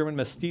Spanish and German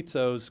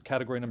mestizos,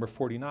 category number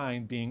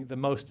 49, being the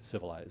most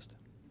civilized.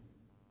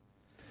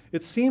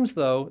 It seems,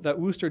 though, that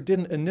Worcester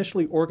didn't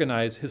initially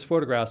organize his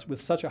photographs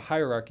with such a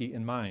hierarchy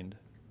in mind.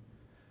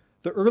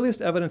 The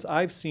earliest evidence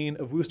I've seen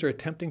of Worcester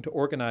attempting to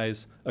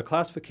organize a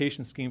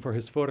classification scheme for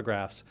his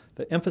photographs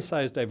that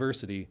emphasized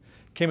diversity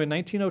came in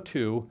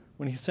 1902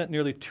 when he sent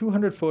nearly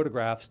 200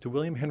 photographs to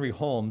William Henry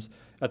Holmes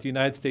at the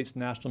United States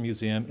National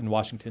Museum in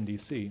Washington,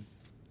 D.C.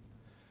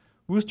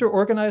 Worcester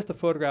organized the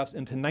photographs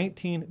into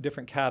 19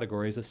 different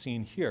categories as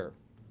seen here.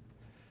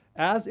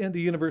 As in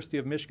the University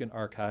of Michigan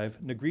archive,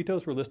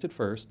 Negritos were listed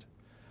first.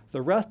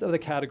 The rest of the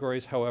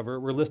categories, however,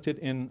 were listed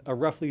in a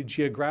roughly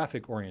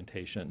geographic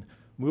orientation,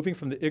 moving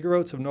from the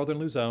Igorots of northern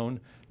Luzon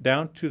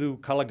down to the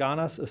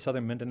Calaganas of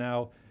southern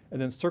Mindanao,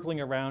 and then circling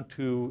around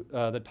to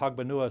the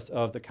Tagbanuas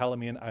of the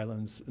Calamian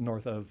Islands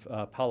north of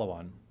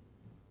Palawan.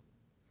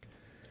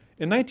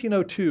 In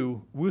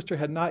 1902, Worcester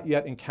had not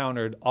yet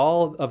encountered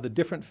all of the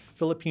different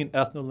Philippine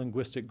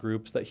ethno-linguistic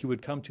groups that he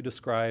would come to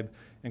describe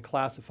and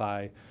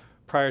classify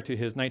prior to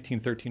his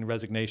 1913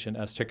 resignation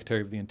as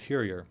Secretary of the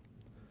Interior.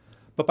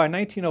 But by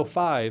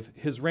 1905,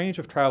 his range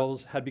of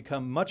travels had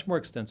become much more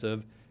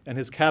extensive and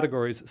his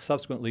categories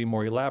subsequently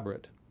more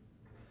elaborate.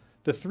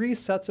 The three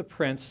sets of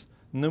prints,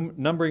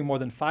 numbering more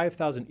than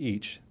 5,000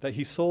 each, that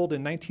he sold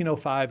in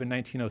 1905 and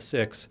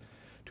 1906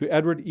 to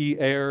Edward E.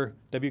 Eyre,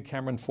 W.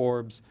 Cameron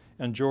Forbes,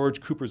 and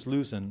George Cooper's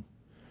Luzon,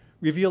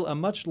 reveal a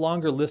much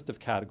longer list of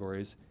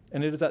categories,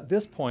 and it is at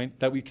this point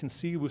that we can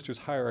see Worcester's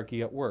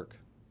hierarchy at work.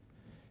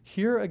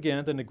 Here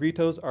again, the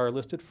Negritos are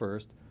listed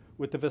first,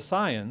 with the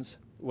Visayans,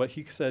 what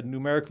he said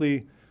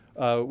numerically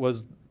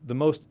was the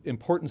most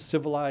important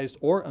civilized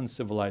or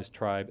uncivilized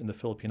tribe in the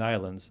Philippine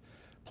Islands,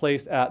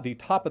 placed at the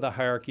top of the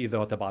hierarchy,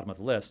 though at the bottom of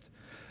the list.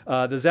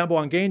 The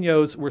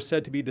Zamboangueños were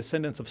said to be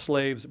descendants of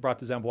slaves brought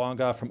to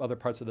Zamboanga from other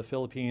parts of the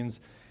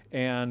Philippines,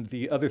 and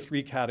the other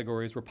three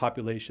categories were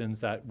populations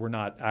that were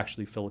not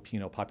actually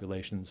Filipino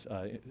populations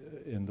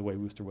in the way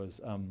Worcester was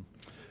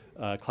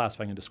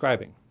classifying and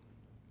describing.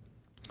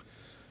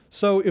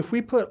 So if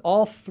we put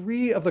all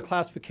three of the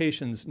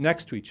classifications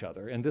next to each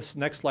other, and this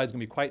next slide is going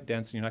to be quite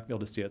dense and you're not going to be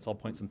able to see it, so I'll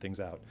point some things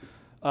out.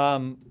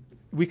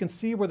 We can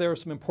see where there were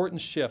some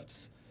important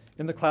shifts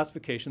in the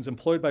classifications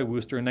employed by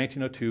Worcester in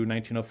 1902,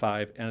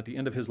 1905, and at the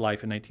end of his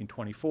life in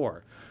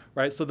 1924.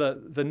 Right? So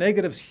the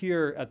negatives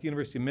here at the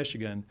University of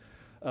Michigan,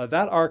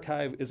 that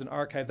archive is an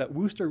archive that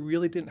Worcester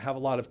really didn't have a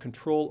lot of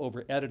control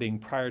over editing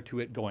prior to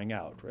it going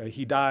out. Right?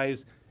 He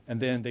dies, and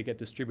then they get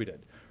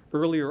distributed.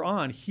 Earlier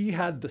on, he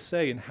had the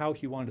say in how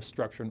he wanted to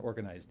structure and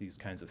organize these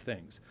kinds of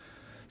things.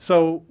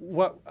 So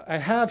what I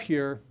have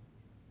here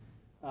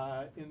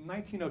in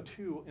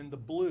 1902 in the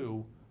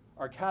blue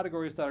are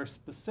categories that are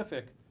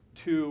specific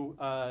to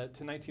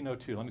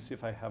 1902. Let me see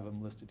if I have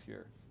them listed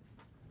here.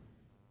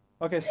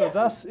 Okay, so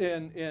thus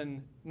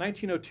in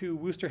 1902,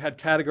 Worcester had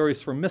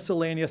categories for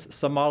miscellaneous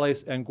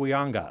Somales and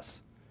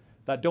Guyangas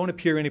that don't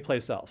appear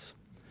anyplace else.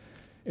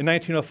 In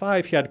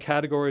 1905, he had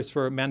categories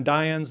for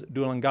Mandayans,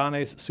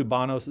 Dulanganes,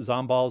 Subanos,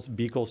 Zambals,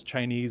 Bicol,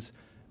 Chinese,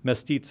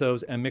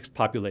 Mestizos, and mixed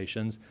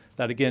populations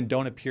that, again,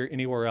 don't appear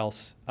anywhere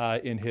else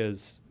in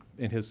his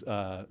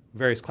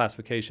various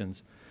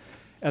classifications.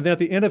 And then at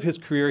the end of his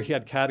career, he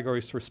had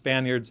categories for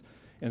Spaniards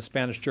and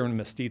Spanish-German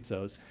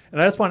Mestizos.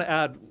 And I just want to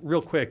add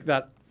real quick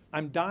that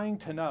I'm dying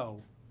to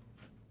know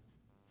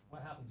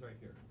what happens right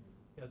here.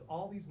 He has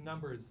all these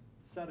numbers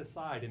set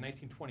aside in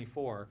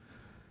 1924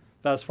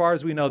 that, as far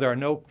as we know, there are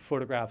no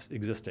photographs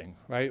existing,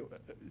 right?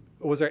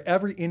 Was there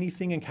ever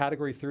anything in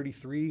category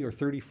 33 or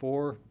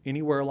 34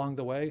 anywhere along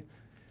the way?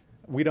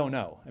 We don't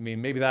know. I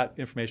mean, maybe that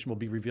information will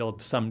be revealed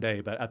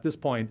someday, but at this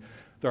point,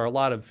 there are a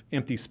lot of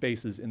empty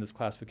spaces in this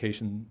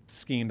classification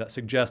scheme that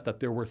suggest that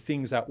there were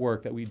things at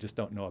work that we just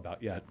don't know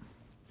about yet.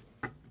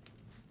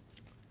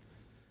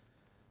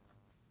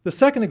 The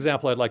second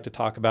example I'd like to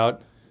talk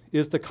about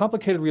is the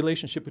complicated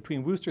relationship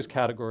between Worcester's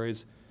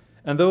categories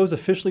and those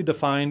officially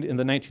defined in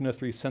the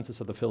 1903 Census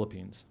of the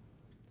Philippines.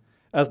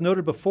 As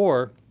noted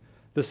before,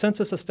 the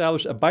census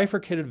established a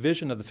bifurcated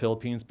vision of the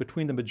Philippines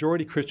between the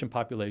majority Christian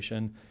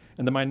population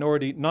and the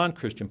minority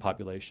non-Christian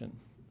population.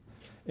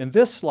 In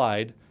this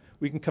slide,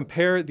 we can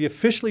compare the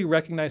officially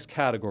recognized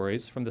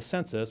categories from the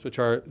census, which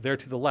are there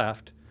to the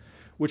left,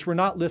 which were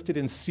not listed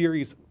in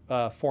series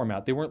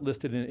format. They weren't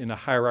listed in a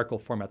hierarchical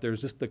format.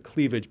 There's just the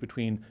cleavage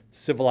between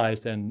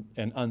civilized and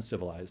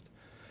uncivilized.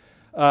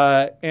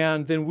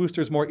 And then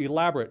Worcester's more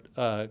elaborate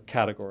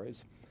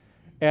categories.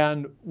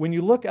 And when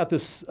you look at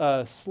this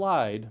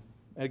slide,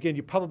 again,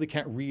 you probably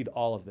can't read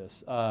all of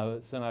this,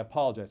 and I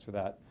apologize for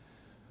that.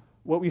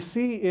 What we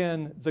see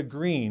in the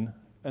green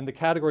and the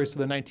categories to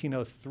the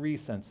 1903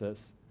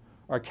 census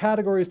are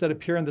categories that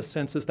appear in the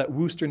census that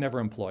Worcester never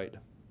employed.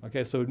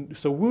 Okay,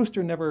 so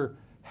Worcester never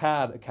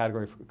had a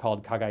category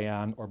called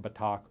Cagayan or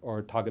Batak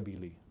or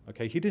Tagabili.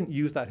 Okay, he didn't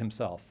use that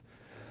himself.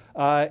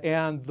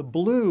 And the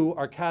blue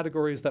are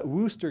categories that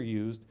Worcester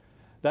used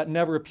that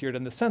never appeared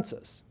in the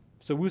census.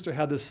 So Worcester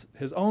had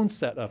his own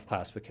set of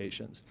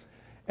classifications.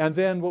 And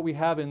then what we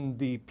have in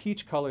the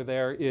peach color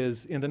there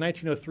is in the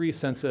 1903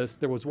 census,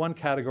 there was one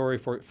category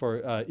for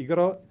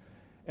Igorot.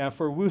 And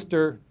for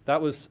Worcester,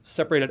 that was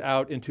separated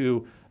out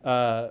into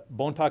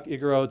Bontoc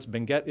Igorots,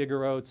 Benguet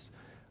Igorots,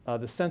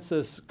 The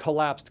census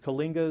collapsed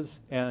Kalingas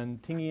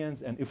and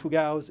Tingians and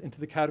Ifugaos into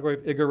the category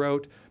of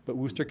Igorot, but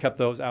Worcester kept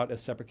those out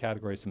as separate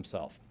categories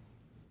himself.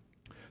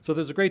 So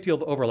there's a great deal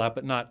of overlap,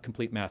 but not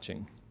complete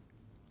matching.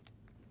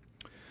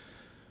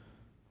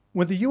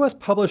 When the US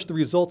published the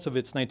results of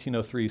its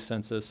 1903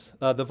 census,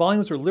 the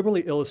volumes were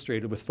liberally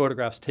illustrated with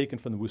photographs taken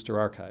from the Worcester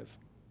archive.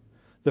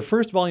 The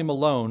first volume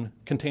alone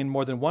contained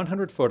more than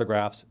 100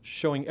 photographs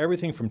showing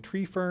everything from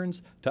tree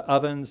ferns to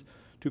ovens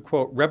to,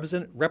 quote,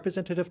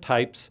 representative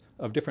types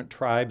of different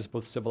tribes,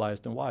 both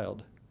civilized and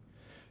wild.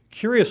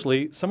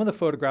 Curiously, some of the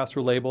photographs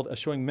were labeled as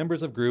showing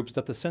members of groups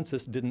that the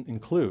census didn't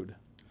include.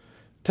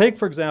 Take,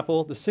 for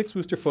example, the 6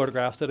 Worcester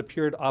photographs that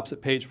appeared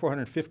opposite page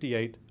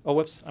 458. Oh,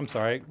 whoops, I'm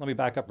sorry. Let me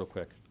back up real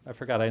quick. I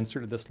forgot I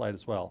inserted this slide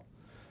as well.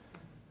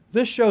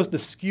 This shows the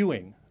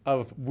skewing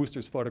of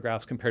Worcester's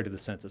photographs compared to the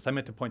census. I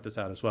meant to point this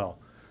out as well.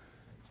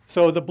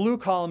 So the blue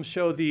columns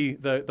show the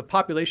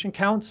population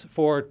counts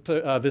for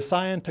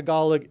Visayan,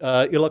 Tagalog,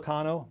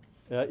 Ilocano,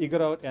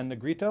 Igorot, and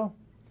Negrito.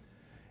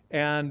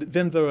 And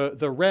then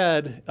the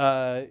red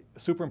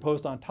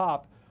superimposed on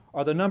top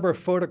are the number of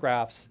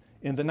photographs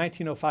in the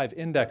 1905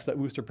 index that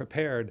Worcester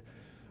prepared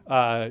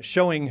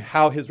showing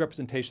how his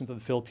representations of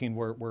the Philippines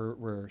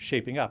were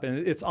shaping up.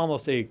 And it's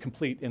almost a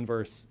complete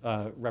inverse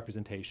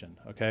representation,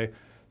 okay?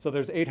 So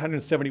there's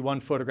 871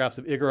 photographs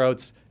of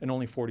Igorots and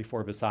only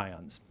 44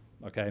 Visayans,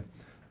 okay?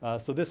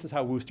 So this is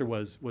how Worcester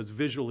was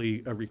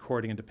visually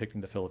recording and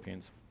depicting the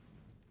Philippines.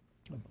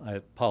 I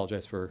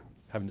apologize for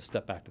having to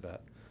step back to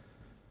that.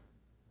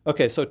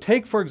 Okay, so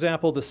take, for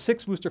example, the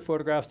 6 Worcester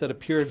photographs that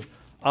appeared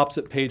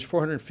opposite page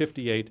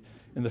 458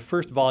 in the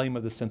first volume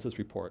of the census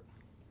report.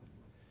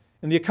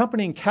 In the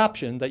accompanying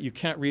caption that you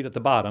can't read at the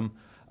bottom,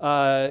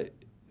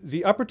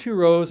 the upper 2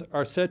 rows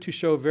are said to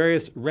show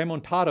various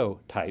remontado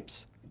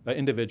types,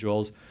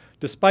 individuals,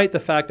 despite the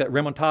fact that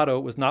remontado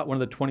was not one of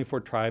the 24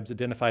 tribes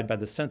identified by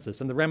the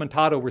census. And the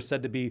remontado were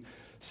said to be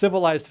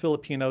civilized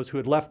Filipinos who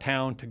had left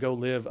town to go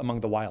live among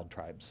the wild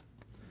tribes.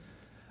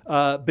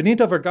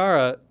 Benito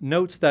Vergara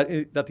notes that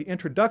the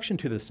introduction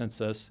to the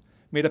census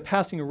made a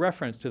passing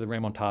reference to the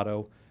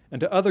remontado and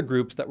to other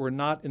groups that were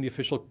not in the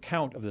official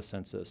count of the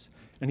census.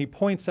 And he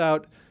points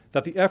out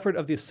that the effort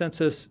of the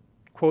census,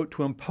 quote,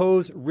 to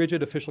impose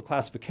rigid official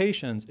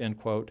classifications, end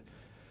quote,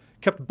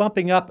 kept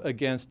bumping up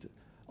against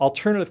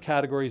alternative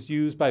categories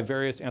used by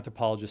various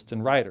anthropologists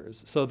and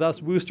writers. So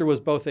thus, Worcester was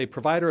both a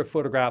provider of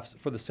photographs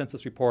for the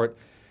census report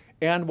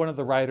and one of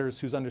the writers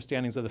whose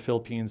understandings of the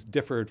Philippines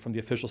differed from the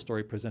official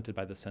story presented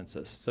by the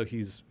census. So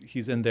he's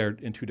in there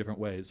in 2 different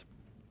ways.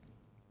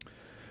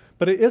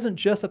 But it isn't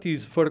just that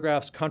these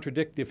photographs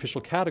contradict the official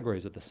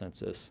categories of the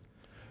census.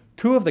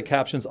 2 of the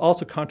captions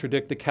also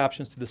contradict the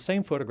captions to the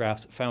same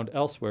photographs found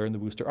elsewhere in the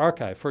Worcester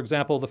archive. For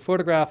example, the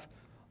photograph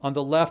on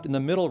the left in the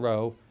middle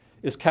row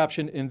is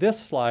captioned in this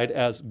slide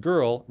as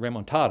girl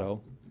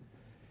remontado.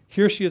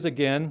 Here she is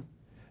again,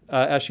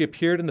 as she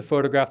appeared in the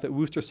photograph that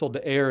Worcester sold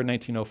to Ayer in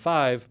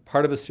 1905,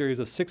 part of a series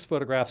of 6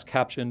 photographs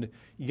captioned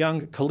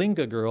young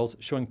Kalinga girls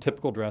showing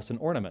typical dress and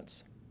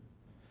ornaments.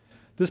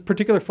 This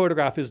particular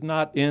photograph is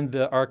not in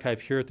the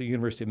archive here at the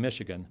University of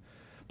Michigan,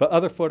 but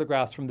other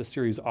photographs from the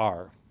series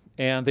are,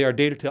 and they are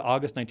dated to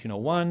August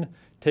 1901,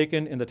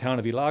 taken in the town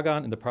of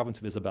Ilagan in the province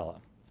of Isabela.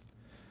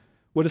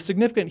 What is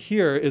significant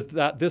here is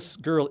that this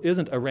girl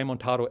isn't a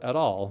remontado at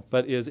all,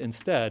 but is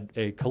instead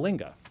a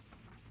Kalinga.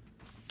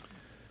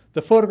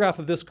 The photograph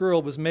of this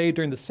girl was made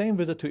during the same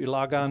visit to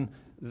Ilagan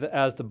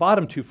as the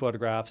bottom 2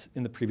 photographs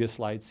in the previous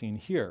slide seen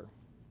here.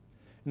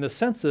 In the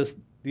census,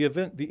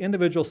 the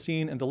individual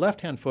seen in the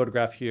left-hand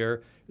photograph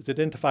here is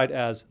identified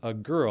as a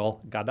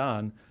girl,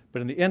 Gadan,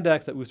 but in the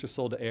index that Worcester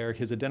sold to Ayer,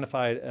 he's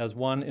identified as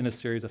one in a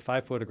series of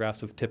 5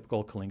 photographs of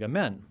typical Kalinga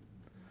men.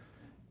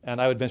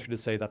 And I would venture to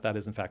say that that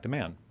is in fact a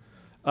man.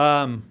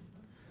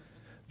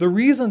 The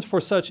reasons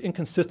for such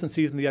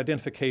inconsistencies in the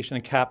identification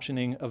and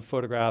captioning of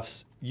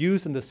photographs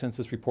used in the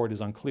census report is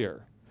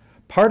unclear.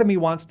 Part of me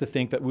wants to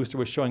think that Worcester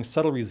was showing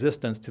subtle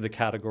resistance to the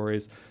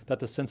categories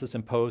that the census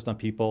imposed on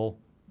people,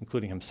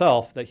 including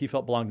himself, that he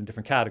felt belonged in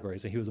different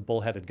categories. And he was a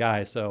bullheaded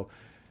guy, so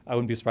I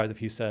wouldn't be surprised if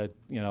he said,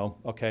 you know,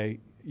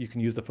 okay, you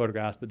can use the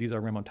photographs, but these are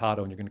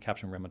remontado, and you're going to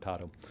caption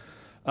remontado.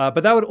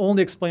 But that would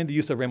only explain the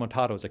use of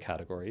remontado as a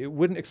category. It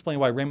wouldn't explain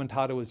why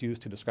remontado was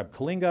used to describe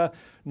Kalinga,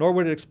 nor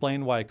would it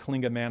explain why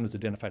Kalinga man was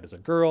identified as a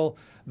girl.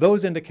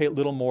 Those indicate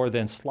little more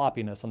than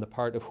sloppiness on the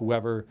part of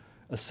whoever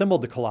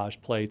assembled the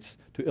collage plates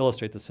to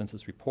illustrate the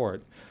census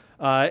report.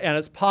 And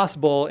it's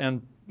possible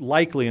and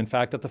likely, in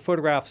fact, that the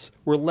photographs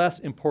were less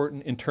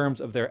important in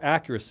terms of their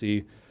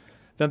accuracy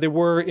than they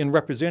were in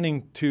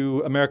representing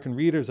to American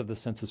readers of the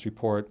census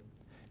report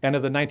and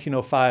of the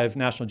 1905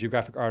 National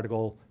Geographic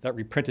article that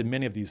reprinted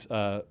many of these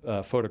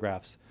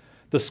photographs,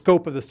 the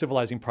scope of the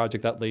civilizing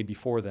project that lay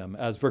before them.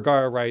 As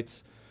Vergara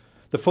writes,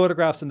 the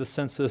photographs in the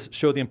census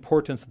show the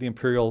importance of the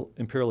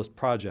imperialist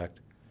project.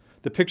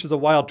 The pictures of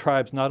wild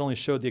tribes not only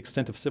showed the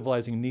extent of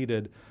civilizing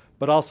needed,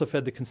 but also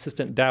fed the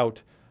consistent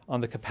doubt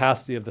on the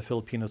capacity of the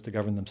Filipinos to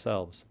govern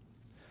themselves.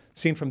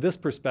 Seen from this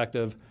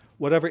perspective,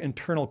 whatever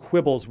internal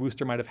quibbles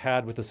Worcester might have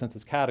had with the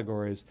census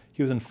categories,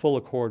 he was in full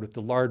accord with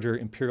the larger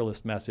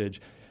imperialist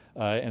message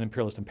and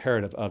imperialist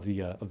imperative of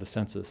the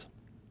census.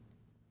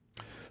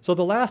 So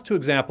the last two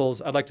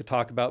examples I'd like to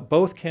talk about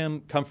both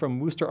come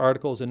from Worcester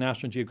articles in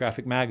National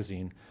Geographic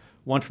magazine,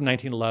 one from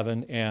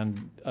 1911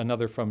 and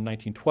another from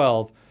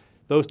 1912.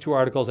 Those two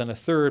articles and a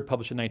third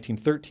published in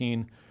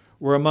 1913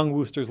 were among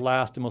Worcester's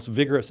last and most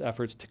vigorous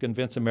efforts to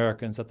convince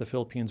Americans that the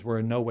Philippines were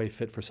in no way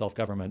fit for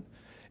self-government.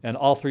 And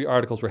all three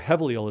articles were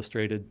heavily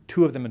illustrated.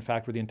 Two of them, in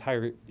fact, were the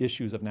entire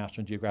issues of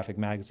National Geographic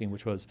magazine,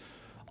 which was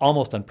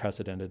almost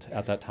unprecedented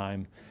at that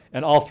time.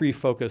 And all three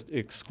focused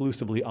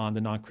exclusively on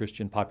the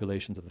non-Christian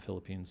populations of the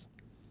Philippines.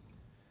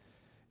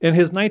 In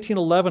his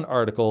 1911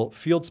 article,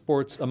 Field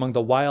Sports Among the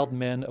Wild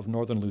Men of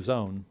Northern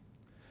Luzon,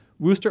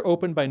 Worcester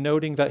opened by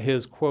noting that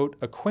his, quote,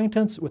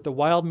 acquaintance with the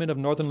wild men of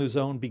Northern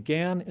Luzon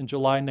began in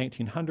July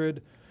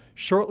 1900,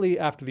 shortly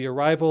after the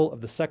arrival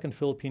of the Second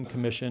Philippine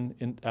Commission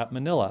at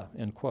Manila,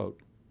 end quote.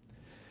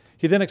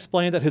 He then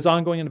explained that his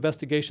ongoing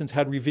investigations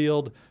had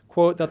revealed,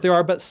 quote, that there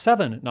are but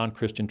 7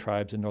 non-Christian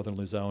tribes in Northern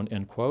Luzon,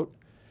 end quote,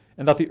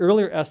 and that the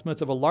earlier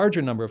estimates of a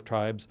larger number of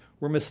tribes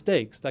were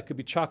mistakes that could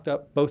be chalked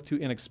up both to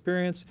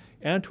inexperience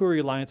and to a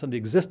reliance on the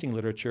existing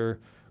literature,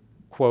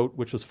 quote,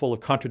 which was full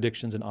of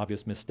contradictions and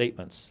obvious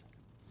misstatements,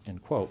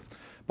 end quote.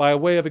 By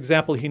way of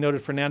example, he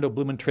noted Fernando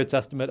Blumentrit's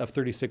estimate of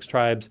 36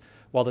 tribes,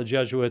 while the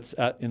Jesuits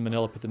in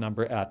Manila put the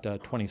number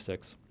at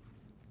 26.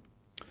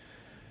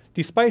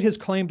 Despite his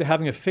claim to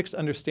having a fixed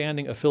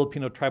understanding of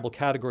Filipino tribal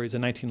categories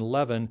in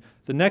 1911,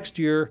 the next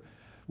year,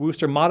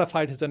 Worcester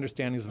modified his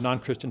understandings of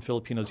non-Christian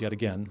Filipinos yet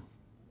again.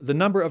 The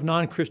number of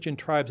non-Christian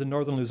tribes in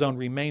Northern Luzon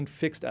remained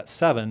fixed at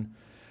 7,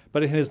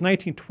 but in his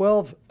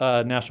 1912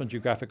 National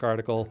Geographic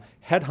article,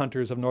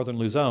 Headhunters of Northern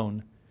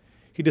Luzon,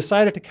 he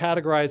decided to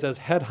categorize as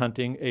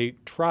headhunting a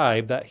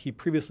tribe that he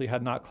previously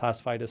had not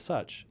classified as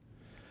such.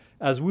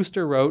 As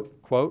Worcester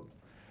wrote, quote,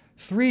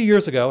 3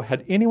 years ago,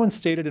 had anyone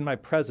stated in my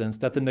presence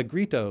that the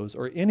Negritos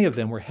or any of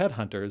them were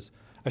headhunters,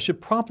 I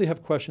should promptly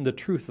have questioned the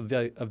truth of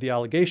the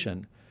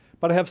allegation,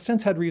 but I have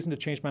since had reason to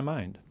change my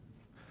mind.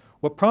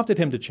 What prompted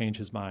him to change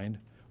his mind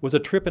was a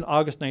trip in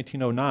August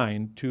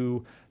 1909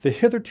 to the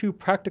hitherto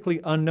practically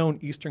unknown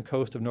eastern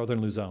coast of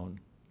Northern Luzon.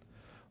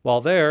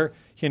 While there,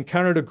 he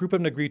encountered a group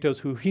of Negritos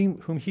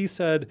whom he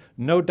said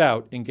no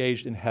doubt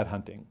engaged in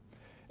headhunting.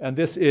 And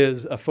this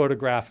is a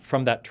photograph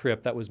from that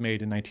trip that was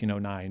made in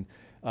 1909.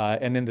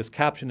 And in this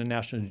caption in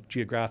National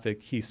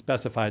Geographic, he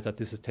specifies that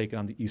this is taken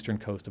on the eastern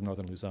coast of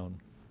Northern Luzon.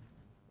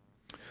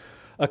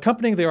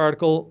 Accompanying the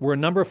article were a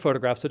number of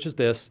photographs such as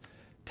this,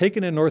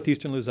 taken in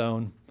northeastern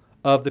Luzon,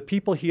 of the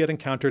people he had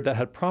encountered that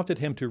had prompted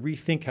him to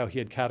rethink how he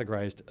had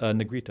categorized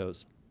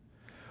Negritos.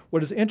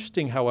 What is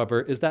interesting,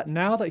 however, is that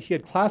now that he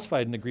had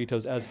classified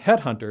Negritos as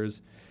headhunters,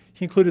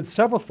 he included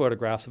several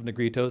photographs of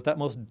Negritos that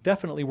most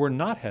definitely were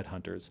not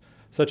headhunters,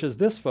 such as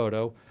this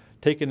photo,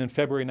 taken in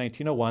February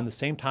 1901, the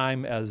same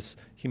time as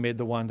he made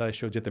the one that I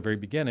showed you at the very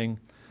beginning,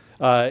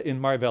 in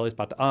Mariveles,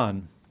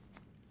 Bataan,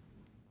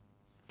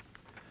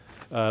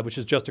 which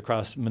is just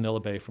across Manila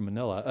Bay from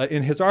Manila.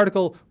 In his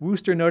article,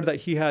 Worcester noted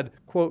that he had,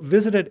 quote,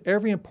 visited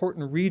every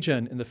important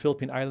region in the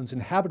Philippine Islands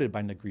inhabited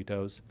by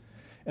Negritos,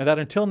 and that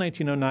until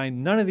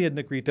 1909, none of the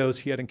Negritos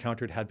he had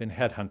encountered had been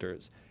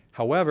headhunters.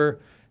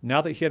 However,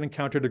 now that he had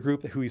encountered a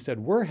group who he said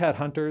were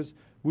headhunters,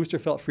 Worcester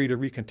felt free to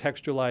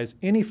recontextualize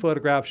any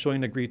photographs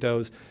showing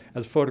Negritos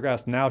as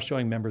photographs now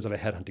showing members of a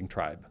headhunting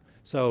tribe.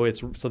 So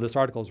this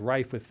article is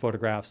rife with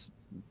photographs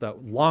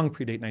that long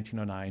predate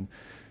 1909,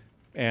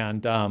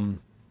 and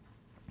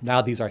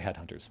now these are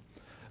headhunters.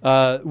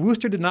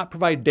 Worcester did not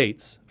provide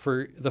dates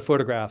for the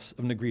photographs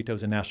of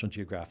Negritos in National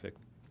Geographic.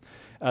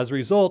 As a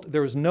result,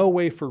 there was no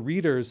way for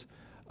readers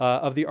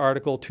of the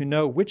article to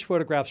know which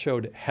photographs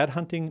showed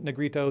headhunting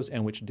Negritos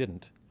and which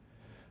didn't.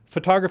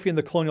 Photography in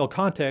the colonial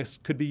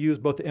context could be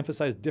used both to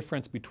emphasize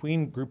difference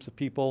between groups of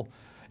people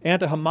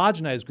and to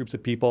homogenize groups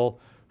of people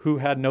who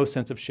had no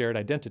sense of shared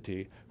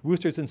identity.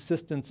 Worcester's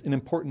insistence in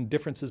important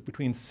differences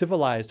between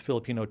civilized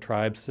Filipino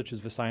tribes, such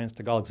as Visayans,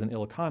 Tagalogs, and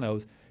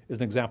Ilocanos, is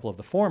an example of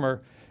the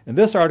former. In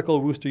this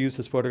article, Worcester used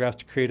his photographs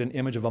to create an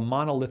image of a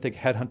monolithic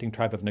headhunting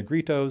tribe of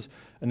Negritos,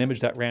 an image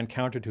that ran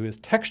counter to his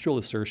textual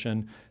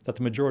assertion that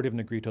the majority of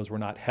Negritos were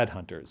not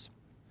headhunters.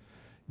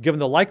 Given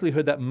the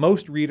likelihood that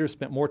most readers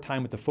spent more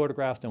time with the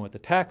photographs than with the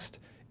text,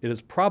 it is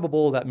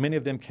probable that many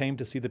of them came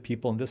to see the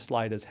people in this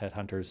slide as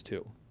headhunters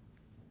too.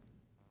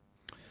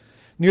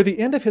 Near the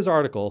end of his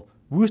article,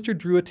 Worcester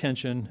drew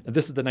attention, and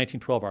this is the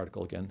 1912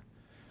 article again,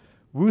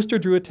 Worcester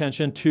drew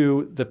attention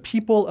to the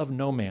people of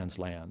no man's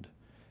land.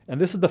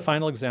 And this is the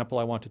final example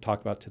I want to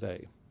talk about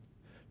today.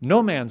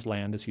 No man's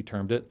land, as he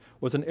termed it,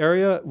 was an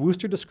area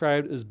Worcester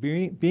described as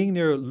being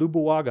near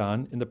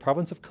Lubuagan in the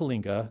province of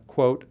Kalinga,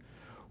 quote,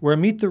 where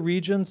meet the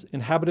regions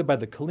inhabited by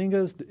the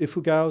Kalingas, the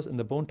Ifugaos, and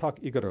the Bontoc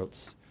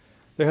Igorots.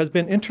 There has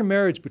been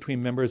intermarriage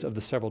between members of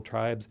the several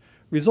tribes,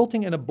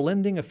 resulting in a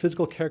blending of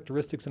physical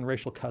characteristics and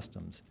racial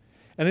customs.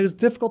 And it is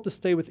difficult to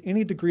say with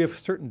any degree of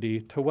certainty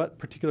to what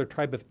particular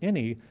tribe, if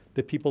any,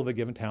 the people of a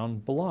given town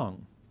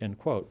belong, end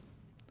quote.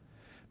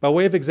 By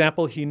way of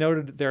example, he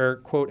noted their,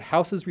 quote,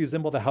 houses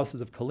resemble the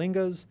houses of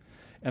Kalingas,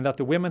 and that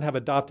the women have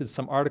adopted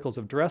some articles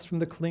of dress from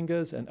the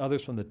Kalingas and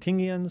others from the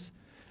Tingians,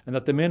 and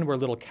that the men wear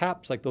little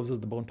caps like those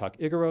of the Bontoc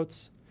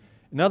Igorots.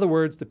 In other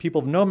words, the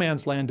people of no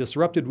man's land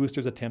disrupted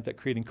Worcester's attempt at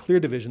creating clear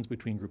divisions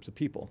between groups of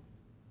people.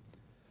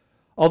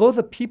 Although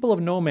the people of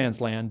no man's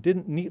land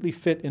didn't neatly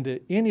fit into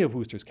any of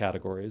Worcester's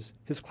categories,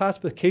 his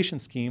classification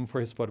scheme for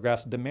his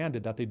photographs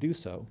demanded that they do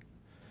so.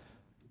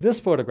 This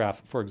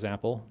photograph, for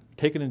example,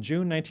 taken in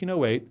June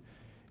 1908,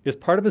 is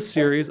part of a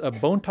series of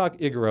Bontoc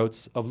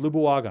Igorots of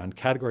Lubuagan,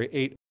 category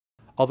 8,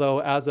 although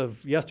as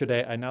of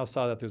yesterday, I now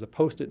saw that there's a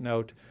post-it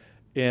note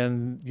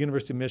in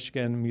University of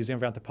Michigan Museum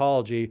of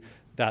Anthropology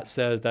that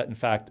says that, in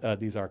fact,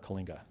 these are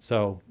Kalinga.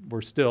 So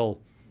we're still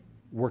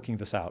working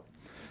this out.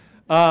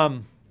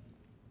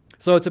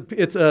 So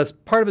it's a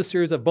part of a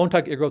series of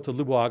Bontoc Igorots of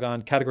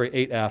Lubuagan, category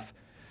 8F,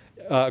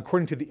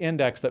 according to the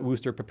index that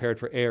Worcester prepared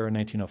for AIR in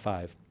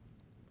 1905.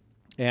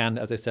 And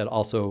as I said,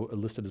 also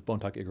listed as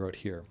Bontoc Igorot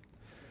here.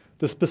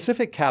 The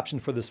specific caption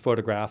for this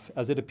photograph,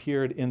 as it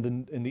appeared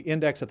in the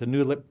index at the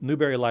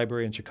Newberry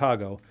Library in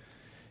Chicago,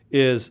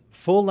 is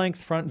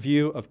full-length front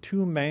view of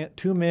two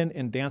men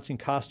in dancing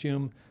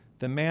costume.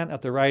 The man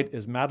at the right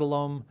is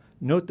Madelome.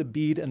 Note the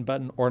bead and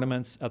button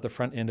ornaments at the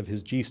front end of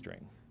his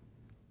G-string.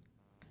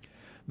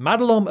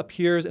 Madelome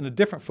appears in a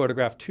different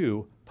photograph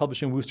too,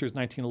 published in Worcester's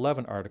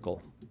 1911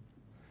 article.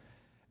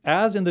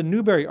 As in the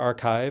Newberry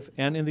archive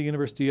and in the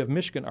University of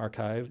Michigan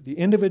archive, the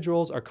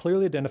individuals are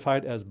clearly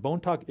identified as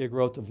Bontoc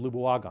Igorot of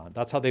Lubuagan.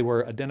 That's how they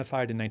were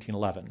identified in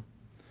 1911.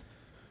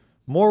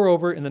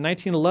 Moreover, in the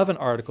 1911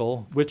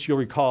 article, which you'll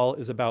recall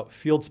is about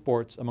field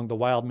sports among the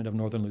wild men of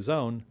northern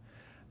Luzon,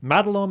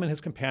 Madelome and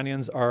his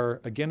companions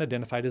are again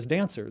identified as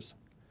dancers.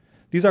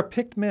 These are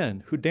picked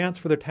men who dance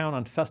for their town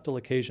on festal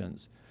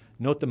occasions.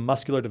 Note the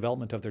muscular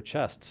development of their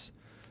chests.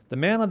 The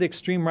man on the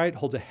extreme right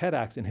holds a head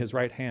axe in his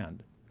right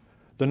hand.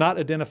 They're not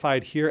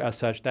identified here as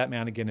such. That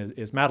man, again,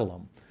 is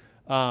Madelome.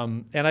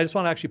 And I just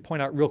want to actually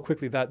point out real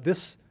quickly that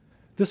this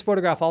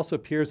photograph also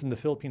appears in the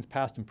Philippines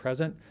Past and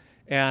Present.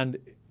 And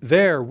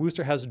there,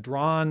 Worcester has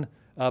drawn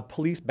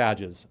police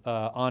badges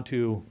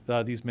onto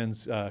these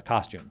men's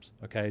costumes,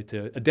 okay,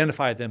 to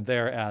identify them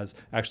there as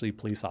actually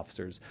police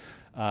officers.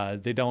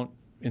 They don't,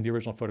 in the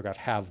original photograph,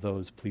 have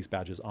those police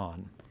badges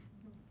on.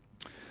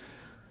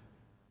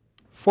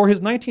 For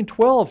his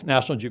 1912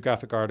 National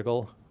Geographic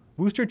article,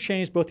 Worcester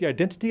changed both the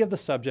identity of the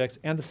subjects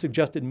and the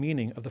suggested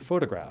meaning of the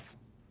photograph.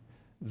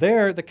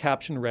 There, the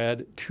caption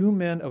read, "Two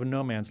men of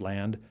no man's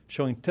land,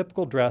 showing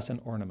typical dress and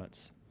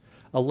ornaments."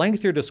 A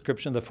lengthier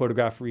description of the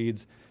photograph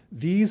reads,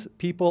 "These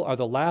people are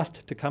the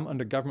last to come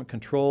under government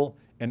control,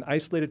 and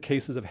isolated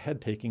cases of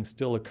head-taking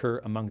still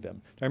occur among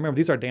them." Now remember,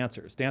 these are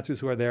dancers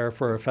who are there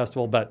for a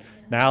festival, but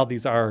now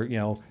these are,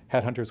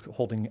 headhunters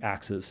holding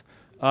axes.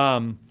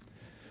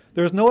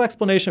 There's no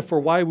explanation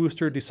for why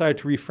Worcester decided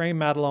to reframe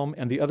Madelome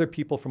and the other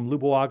people from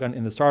Lubuagan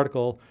in this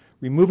article,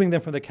 removing them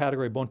from the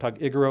category Bontoc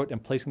Igorot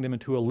and placing them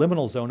into a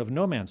liminal zone of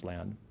no man's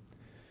land.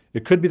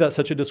 It could be that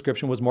such a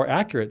description was more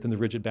accurate than the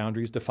rigid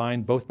boundaries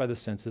defined both by the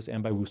census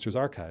and by Worcester's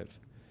archive.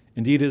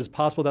 Indeed, it is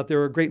possible that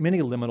there are a great many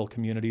liminal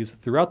communities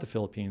throughout the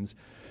Philippines,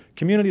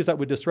 communities that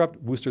would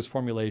disrupt Worcester's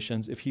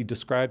formulations if he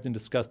described and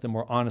discussed them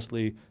more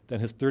honestly than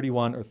his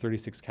 31 or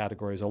 36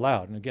 categories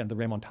allowed. And again, the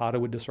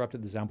Remontada would disrupt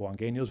it, the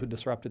Zamboangueños would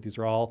disrupt it. These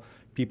are all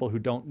people who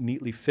don't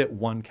neatly fit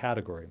one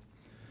category.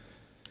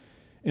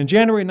 In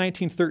January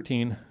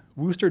 1913,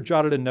 Worcester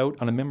jotted a note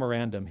on a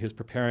memorandum he was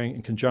preparing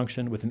in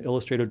conjunction with an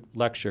illustrated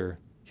lecture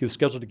he was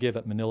scheduled to give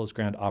at Manila's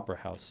Grand Opera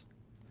House.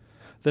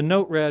 The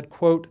note read,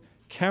 quote,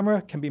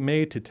 "Camera can be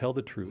made to tell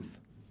the truth."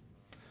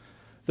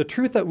 The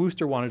truth that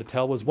Worcester wanted to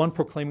tell was one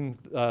proclaiming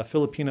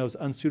Filipinos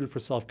unsuited for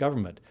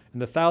self-government,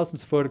 and the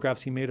thousands of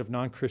photographs he made of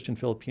non-Christian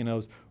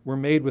Filipinos were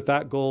made with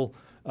that goal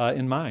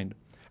in mind.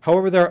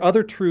 However, there are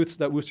other truths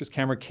that Worcester's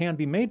camera can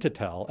be made to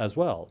tell as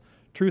well,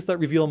 truths that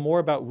reveal more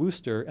about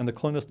Worcester and the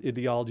colonialist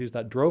ideologies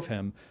that drove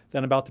him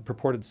than about the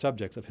purported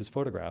subjects of his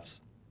photographs.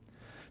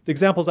 The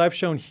examples I've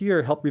shown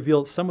here help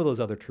reveal some of those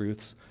other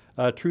truths,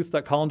 truths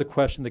that call into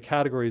question the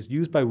categories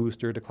used by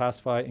Worcester to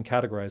classify and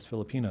categorize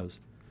Filipinos.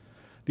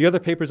 The other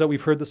papers that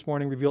we've heard this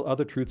morning reveal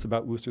other truths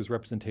about Worcester's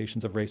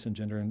representations of race and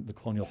gender in the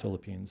colonial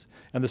Philippines.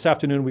 And this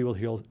afternoon, we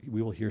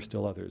will hear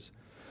still others.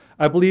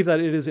 I believe that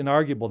it is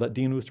inarguable that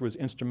Dean Worcester was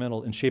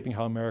instrumental in shaping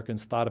how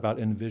Americans thought about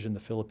and envisioned the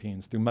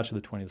Philippines through much of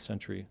the 20th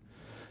century.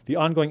 The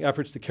ongoing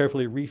efforts to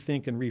carefully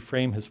rethink and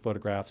reframe his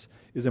photographs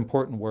is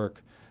important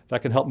work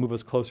that can help move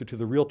us closer to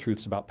the real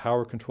truths about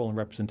power, control, and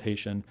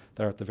representation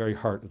that are at the very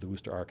heart of the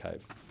Worcester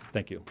Archive.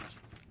 Thank you.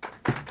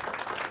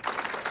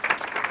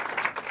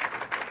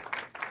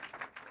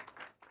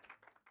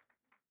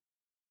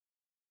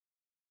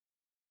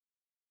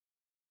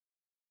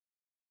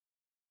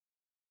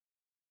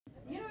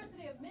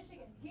 University of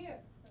Michigan, here,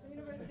 the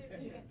University of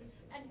Michigan.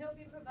 And he'll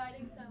be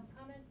providing some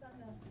comments on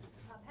the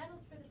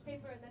panels for this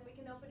paper, and then we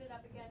can open it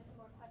up again to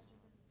more questions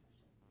and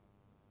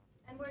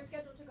discussion. And we're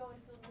scheduled to go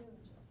until noon.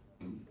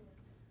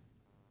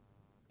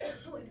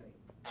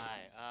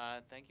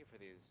 Hi, thank you for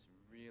these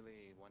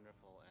really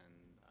wonderful and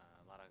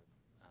a lot of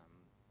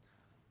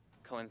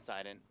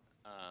coincident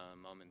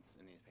moments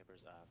in these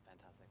papers.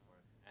 Fantastic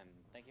work, and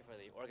thank you for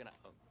the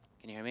Oh,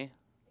 can you hear me?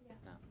 Yeah.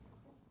 No.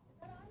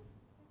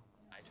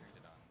 I turned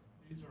it on.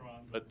 These are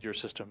on, but your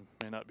system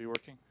may not be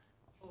working.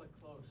 Pull it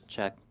close.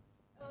 Check.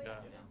 Oh,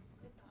 yeah.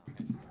 Yeah.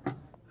 It's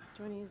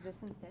Do you want to use this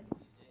instead?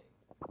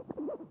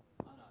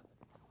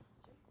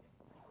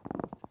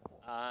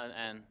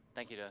 And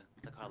thank you to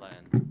Carla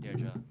and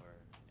Deirdre for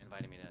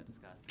inviting me to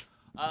discuss.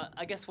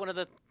 I guess one of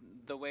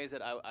the ways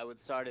that I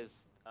would start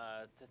is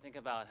to think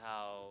about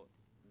how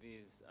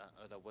these,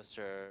 or the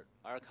Worcester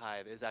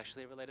archive is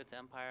actually related to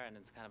empire, and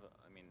it's kind of,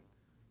 I mean,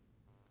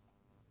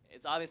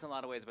 it's obvious in a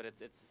lot of ways, but it's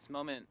this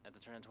moment at the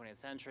turn of the 20th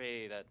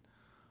century that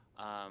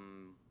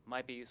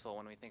might be useful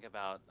when we think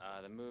about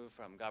the move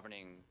from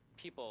governing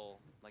people,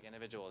 like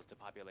individuals, to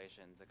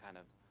populations, a kind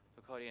of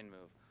Foucauldian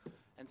move.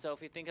 And so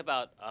if we think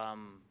about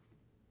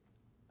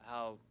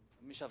how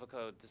Michel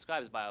Foucault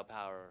describes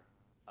biopower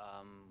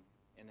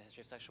in the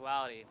history of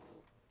sexuality,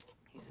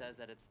 he says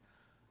that it's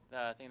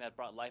the thing that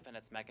brought life and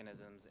its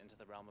mechanisms into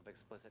the realm of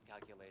explicit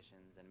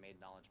calculations and made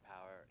knowledge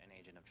power an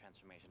agent of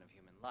transformation of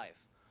human life.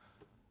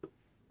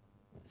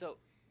 So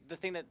the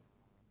thing that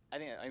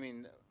I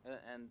mean,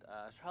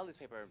 Charlie's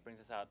paper brings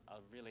this out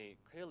really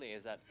clearly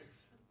is that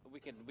we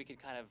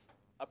could kind of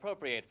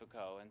appropriate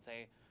Foucault and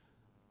say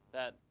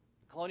that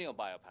colonial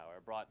biopower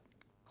brought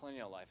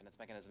colonial life and its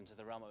mechanism to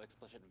the realm of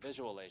explicit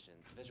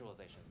visualizations,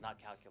 not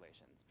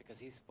calculations.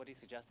 Because what he's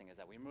suggesting is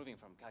that we're moving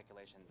from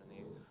calculations and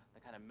the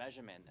kind of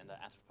measurement and the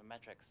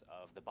anthropometrics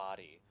of the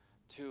body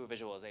to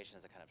visualization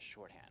as a kind of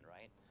shorthand,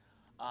 right?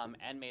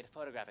 And made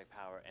photographic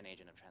power an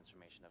agent of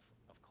transformation of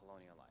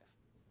colonial life.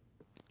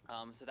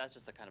 So that's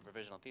just a kind of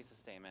provisional thesis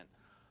statement.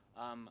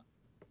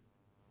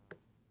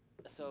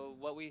 So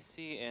what we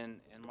see in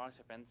Mark's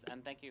paper,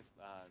 and thank you,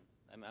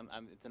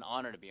 it's an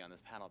honor to be on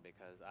this panel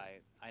because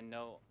I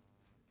know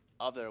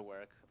of their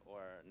work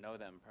or know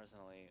them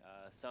personally.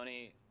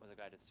 Stony was a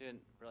graduate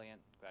student, brilliant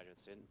graduate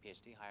student,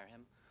 PhD, hire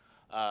him.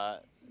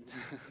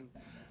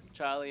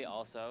 Charlie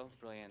also,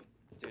 brilliant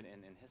student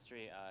in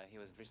history. He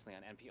was recently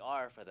on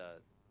NPR for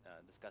the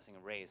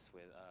discussing race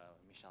with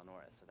Michelle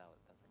Norris, so that's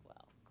like,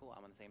 wow, cool,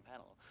 I'm on the same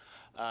panel.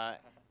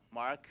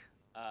 Mark,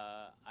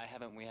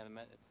 we haven't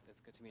met, it's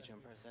good to meet you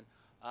in person.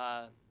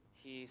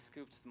 He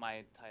scooped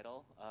my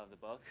title of the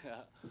book.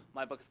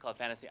 My book is called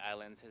Fantasy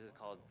Islands, his is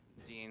called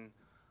Dean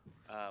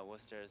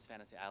Worcester's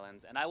Fantasy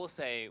Islands, and I will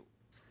say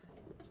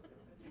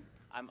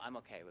I'm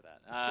okay with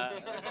that.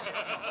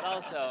 But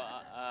also,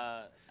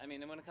 I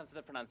mean, when it comes to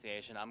the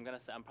pronunciation, I'm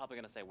probably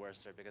gonna say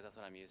Worcester because that's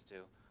what I'm used to.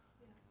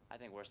 Yeah. I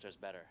think Worcester's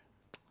better.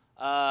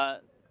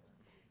 Bad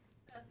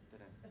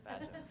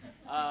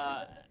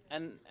joke.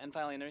 And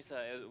finally,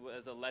 Nerissa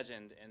was a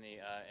legend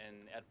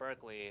at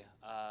Berkeley.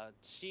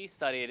 She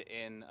studied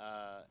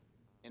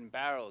in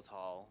Barrows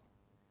Hall,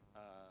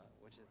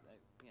 which is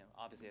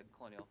obviously a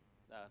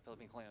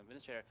Philippine colonial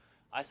administrator.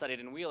 I studied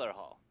in Wheeler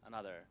Hall,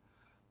 another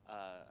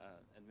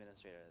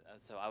administrator.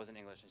 So I was in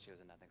English and she was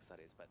in ethnic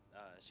studies, but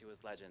she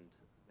was legend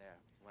there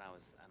when I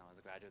was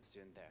a graduate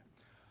student there.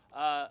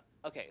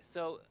 Okay,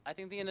 so I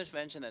think the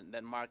intervention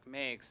that Mark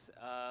makes,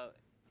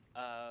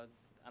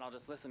 and I'll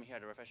just list them here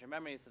to refresh your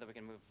memory so that we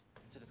can move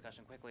to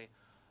discussion quickly.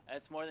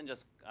 It's more than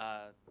just,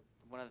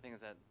 one of the things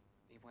that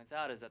he points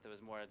out is that there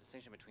was more a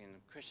distinction between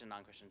Christian and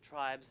non-Christian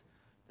tribes.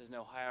 There's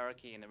no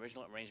hierarchy in the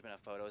original arrangement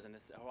of photos, and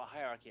this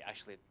hierarchy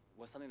actually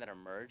was something that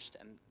emerged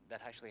and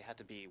that actually had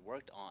to be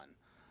worked on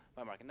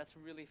by Mark. And that's a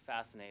really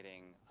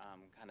fascinating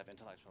kind of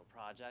intellectual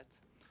project.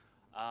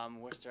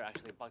 Worcester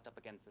actually bucked up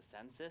against the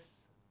census,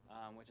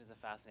 which is a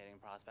fascinating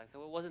prospect.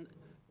 So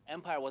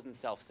empire wasn't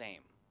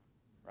self-same,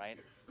 right?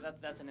 So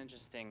that's an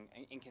interesting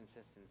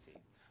inconsistency.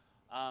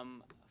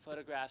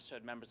 Photographs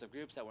showed members of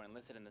groups that were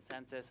enlisted in the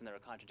census, and there were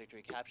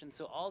contradictory captions.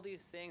 So all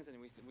these things, and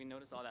we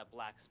notice all that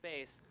black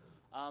space,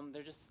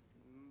 they're just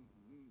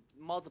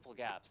multiple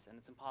gaps, and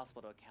it's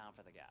impossible to account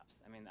for the gaps.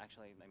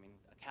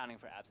 Accounting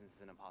for absence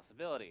is an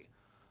impossibility.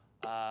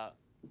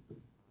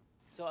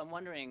 So I'm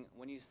wondering,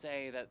 when you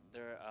say that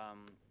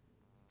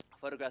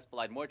photographs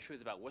belied more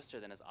truths about Worcester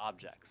than as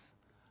objects,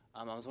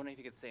 I was wondering if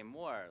you could say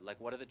more, like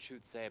what do the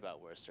truths say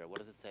about Worcester? What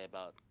does it say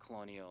about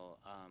colonial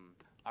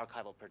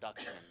archival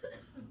production?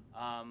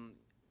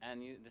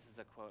 This is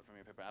a quote from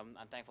your paper.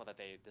 I'm thankful that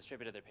they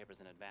distributed their papers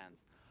in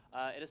advance.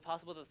 It is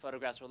possible that the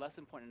photographs were less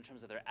important in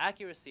terms of their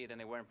accuracy than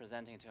they were in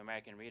presenting to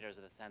American readers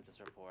of the census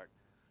report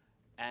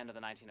and of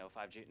the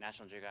 1905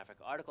 National Geographic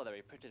article that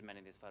reprinted many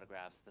of these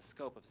photographs, the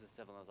scope of the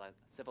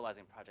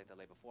civilizing project that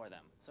lay before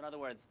them. So in other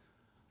words,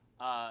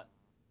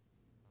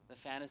 the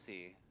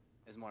fantasy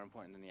is more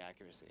important than the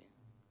accuracy,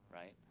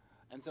 right?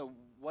 And so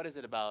what is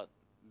it about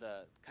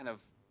the kind of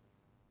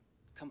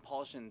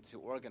compulsion to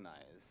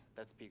organize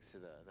that speaks to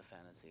the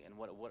fantasy, and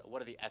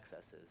what are the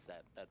excesses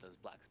that those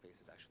black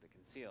spaces actually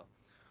conceal?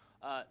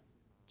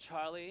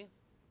 Charlie,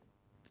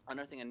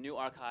 unearthing a new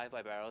archive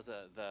by Barrows,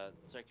 the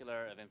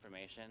Circular of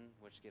Information,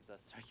 which gives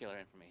us circular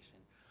information.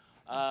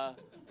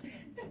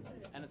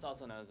 And it's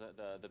also known as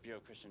the Bureau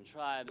of Christian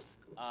Tribes.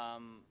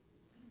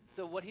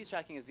 So what he's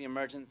tracking is the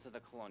emergence of the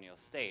colonial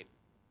state.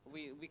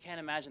 we can't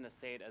imagine the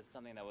state as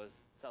something that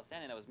was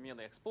self-standing, that was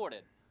merely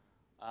exported.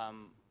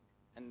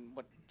 And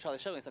what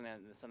Charlie's showing is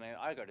something I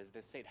argued is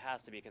the state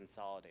has to be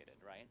consolidated,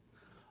 right?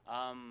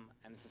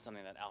 And this is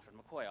something that Alfred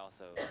McCoy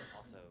also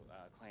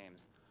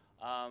claims.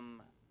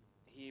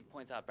 He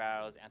points out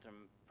Barrow's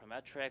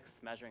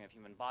anthropometrics, measuring of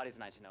human bodies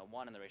in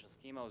 1901, and the racial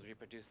schema was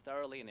reproduced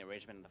thoroughly in the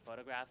arrangement of the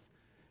photographs.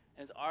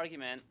 And his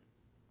argument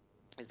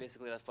is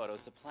basically that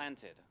photos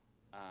supplanted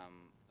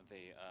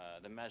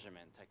the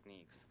measurement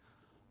techniques.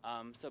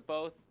 So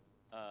both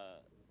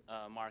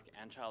Mark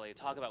and Charlie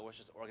talk about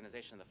Worcester's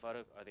organization of the photo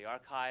or the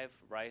archive.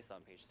 Rice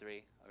on page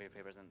 3 of your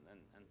papers, and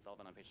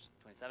Sullivan on page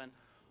 27.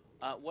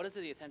 What is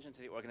the attention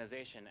to the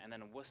organization, and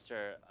then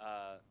Worcester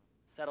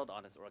settled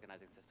on its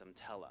organizing system,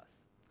 tell us?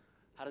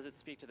 How does it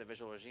speak to the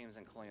visual regimes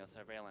and colonial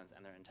surveillance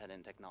and their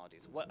intended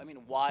technologies?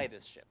 Why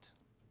this shift?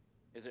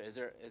 Is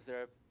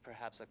there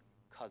perhaps a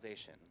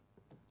causation,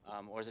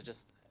 or is it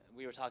just,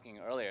 we were talking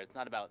earlier, it's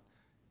not about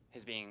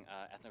his being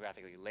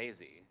ethnographically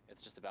lazy.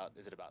 It's just about,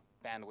 is it about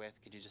bandwidth?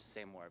 Could you just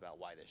say more about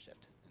why this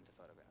shift into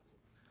photographs?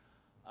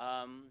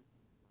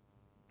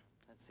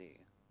 Let's see.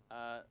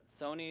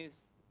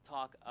 Sony's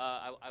talk,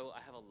 I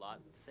have a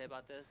lot to say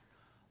about this.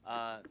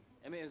 I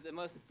mean, it's the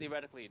most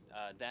theoretically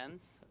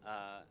dense.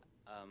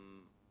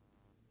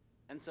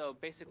 And so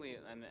basically,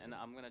 and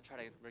I'm going to try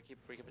to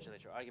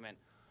recapitulate your argument,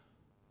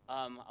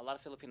 a lot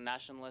of Filipino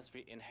nationalists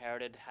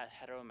inherited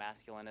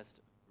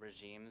heteromasculinist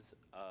regimes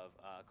of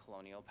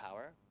colonial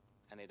power,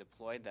 and they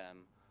deployed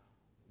them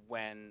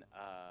when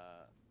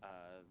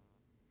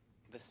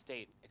the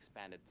state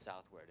expanded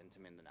southward into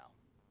Mindanao,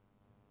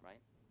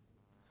 right?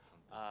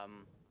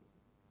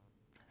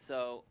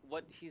 So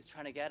what he's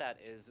trying to get at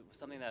is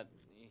something that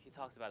he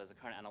talks about as a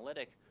current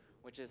analytic,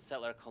 which is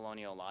settler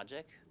colonial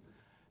logic.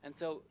 And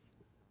so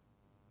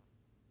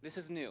this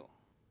is new.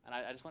 And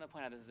I just want to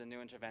point out this is a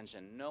new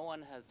intervention. No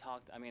one has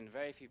talked, I mean,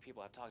 very few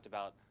people have talked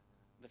about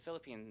the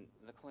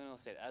colonial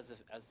state as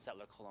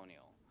settler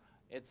colonial.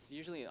 It's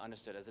usually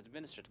understood as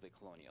administratively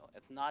colonial.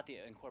 It's not the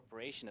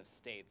incorporation of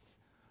states,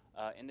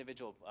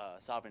 individual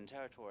sovereign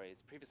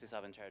territories, previously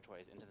sovereign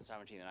territories, into the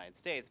sovereignty of the United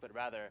States, but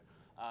rather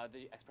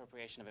the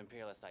expropriation of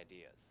imperialist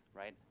ideas,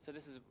 right? So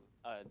this is,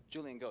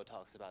 Julian Goh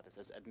talks about this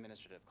as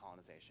administrative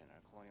colonization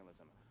or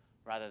colonialism,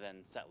 rather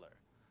than settler.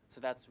 So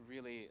that's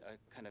really a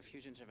kind of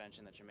huge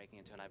intervention that you're making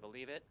into, and I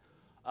believe it.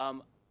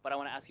 But I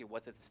want to ask you,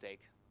 what's at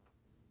stake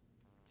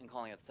in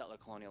calling it settler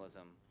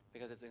colonialism?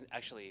 Because it's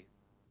actually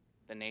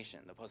the nation,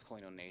 the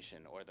post-colonial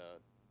nation, or the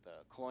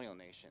colonial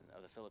nation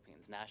of the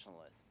Philippines,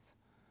 nationalists,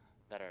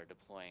 that are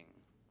deploying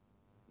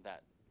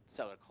that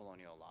settler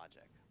colonial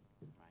logic,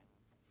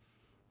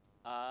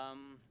 right?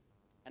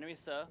 And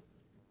Nerissa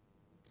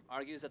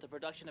argues that the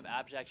production of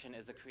abjection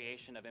is the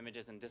creation of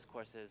images and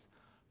discourses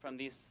from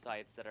these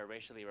sites that are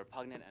racially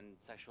repugnant and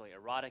sexually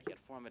erotic, yet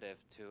formative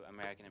to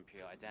American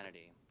imperial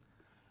identity.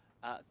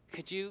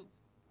 Could you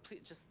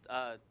please just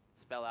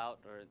spell out,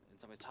 or in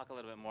some ways talk a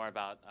little bit more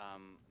about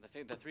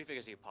the three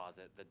figures you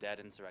posit, the dead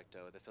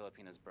insurrecto, the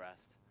Filipina's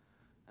breast,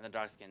 and the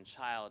dark-skinned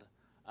child,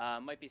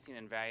 might be seen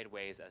in varied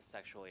ways as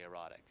sexually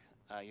erotic.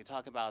 You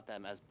talk about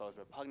them as both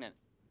repugnant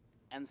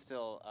and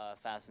still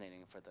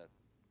fascinating for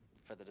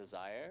the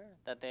desire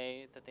that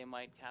they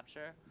might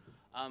capture.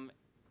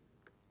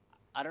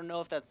 I don't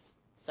know if that's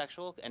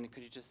sexual, and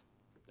could you just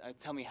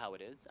tell me how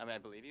it is? I mean, I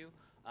believe you.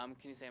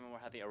 Can you say more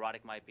how the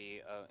erotic might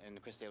be, in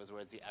Chris Davis'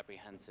 words, the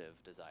apprehensive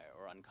desire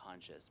or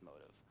unconscious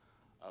motive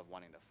of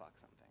wanting to fuck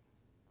something?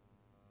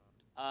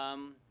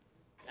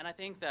 And I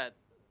think that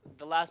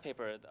the last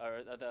paper,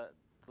 or the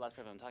last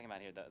paper I'm talking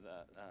about here,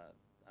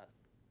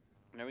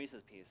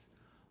 Nerissa's piece,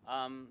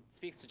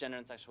 speaks to gender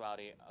and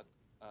sexuality,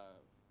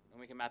 and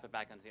we can map it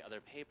back onto the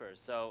other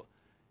papers. So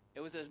it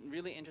was a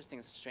really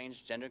interesting,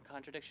 strange gender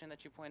contradiction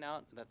that you point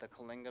out, that the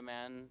Kalinga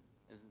man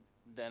is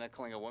then a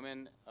Kalinga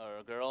woman or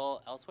a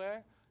girl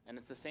elsewhere, and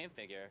it's the same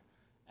figure.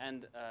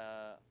 And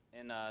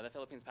in the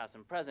Philippines Past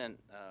and Present,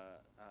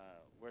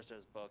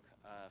 Worcester's book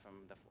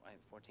from the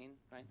 14,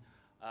 right?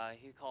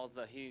 He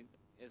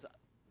is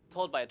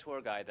told by a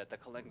tour guide that the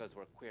Kalingas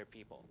were queer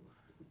people.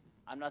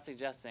 I'm not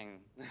suggesting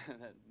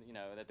that,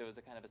 that there was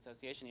a kind of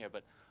association here,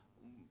 but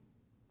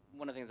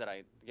one of the things that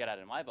I get at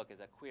in my book is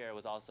that queer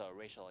was also a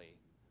racially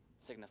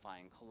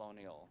signifying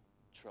colonial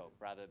trope,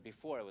 rather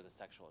before it was a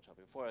sexual trope,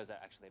 before it was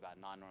actually about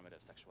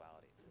non-normative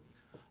sexualities.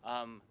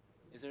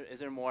 Is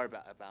there more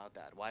about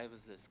that? Why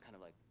was this kind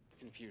of like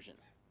confusion?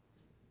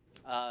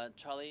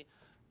 Charlie,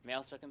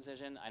 male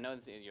circumcision, I know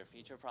it's your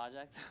feature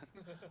project,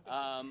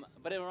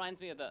 but it reminds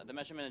me of the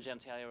measurement of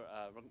genitalia,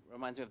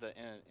 reminds me of the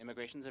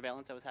immigration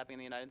surveillance that was happening in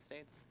the United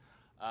States,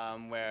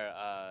 where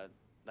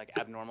like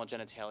abnormal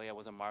genitalia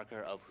was a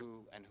marker of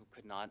who and who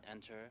could not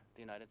enter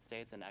the United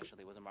States, and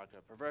actually was a marker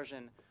of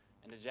perversion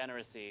and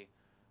degeneracy.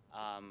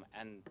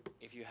 And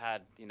if you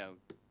had,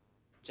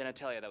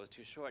 genitalia that was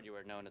too short, you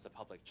were known as a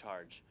public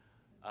charge.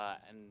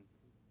 And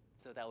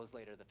so that was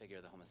later the figure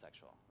of the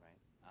homosexual, right?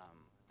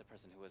 The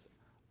person who was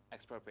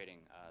expropriating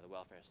the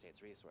welfare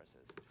state's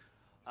resources.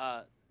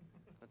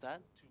 What's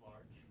that? Too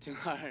large. Too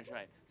large,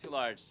 right. Too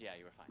large, yeah,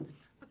 you were fine.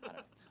 I don't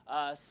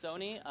know.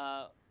 Stony,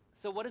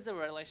 so what is the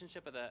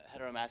relationship of the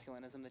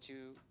heteromasculinism that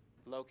you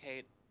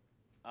locate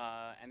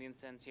and the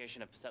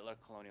instantiation of settler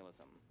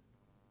colonialism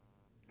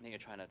that you're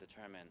trying to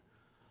determine?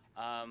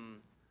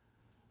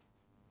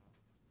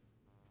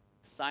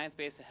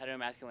 Science-based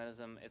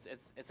heteromasculinism,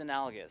 it's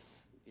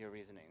analogous, your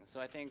reasoning.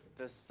 So I think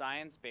the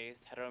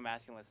science-based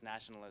heteromasculinist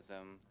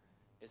nationalism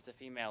is to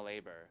female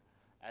labor,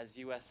 as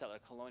U.S. settler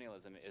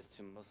colonialism is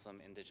to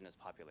Muslim indigenous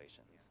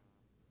populations,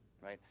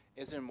 right?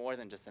 Is there more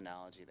than just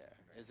analogy there?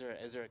 Is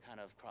there a kind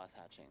of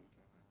cross-hatching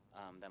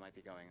that might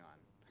be going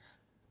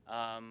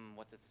on?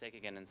 What's at stake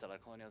again in settler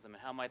colonialism,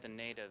 and how might the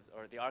native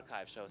or the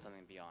archive show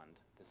something beyond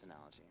this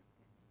analogy?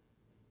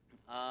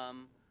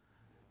 And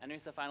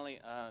Nerissa, finally,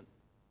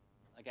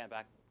 again,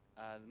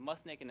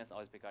 must nakedness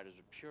always be regarded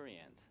as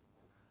prurient?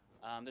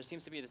 There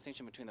seems to be a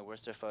distinction between the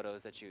Worcester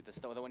photos that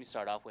the one you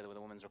start off with the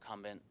woman's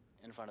recumbent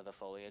in front of the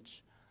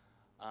foliage,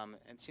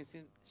 and she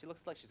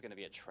looks like she's going to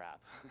be a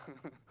trap.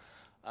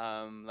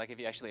 Like if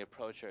you actually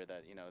approach her,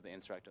 that the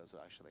insurrectos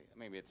will actually,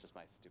 maybe it's just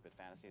my stupid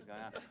fantasies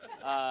going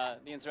on.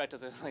 The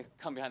insurrectos will like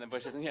come behind the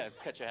bushes and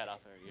cut your head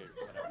off or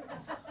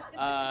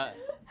whatever.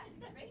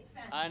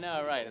 I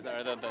know, right?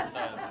 Or the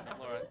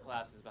floor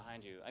collapses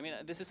behind you. I mean,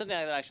 this is something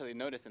I actually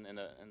noticed in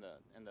the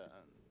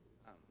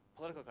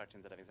political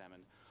cartoons that I've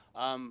examined.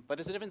 But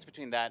there's a difference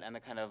between that and the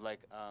kind of like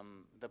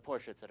the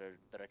portraits that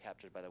are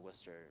captured by the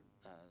Worcester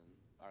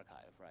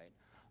archive, right?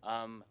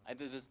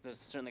 There's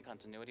certainly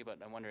continuity,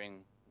 but I'm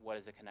wondering what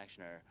is the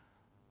connection, or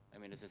I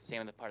mean, is it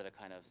the part of the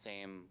kind of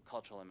same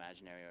cultural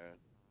imaginary or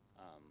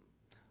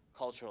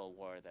cultural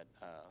war that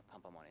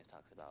Kampamones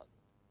talks about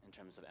in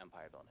terms of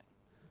empire building?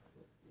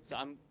 So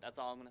that's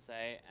all I'm going to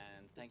say,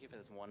 and thank you for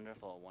this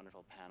wonderful,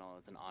 wonderful panel.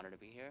 It's an honor to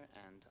be here,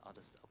 and I'll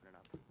just open it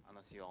up,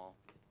 unless you all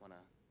want to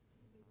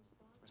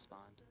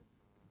respond.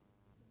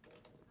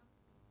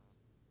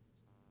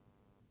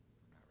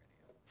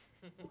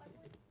 Well, I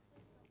wanted to say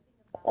something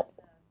about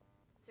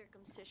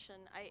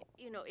circumcision.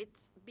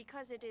 It's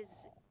because it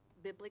is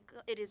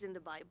biblical, it is in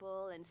the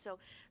Bible, and so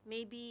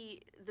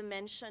maybe the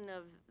mention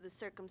of the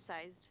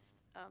circumcised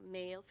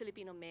male,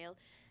 Filipino male,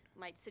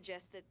 might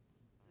suggest that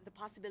the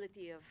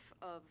possibility of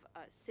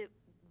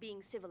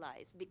being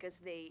civilized because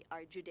they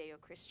are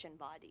Judeo-Christian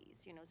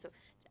bodies, So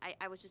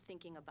I was just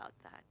thinking about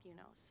that,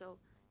 So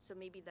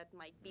maybe that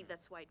might be,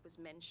 that's why it was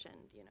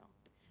mentioned,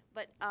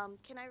 But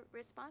can I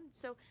respond?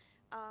 So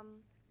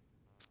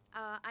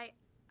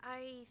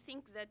I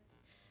think that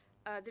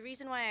the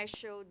reason why I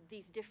showed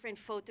these different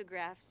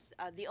photographs,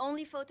 the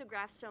only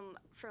photographs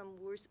from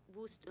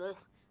Worcester,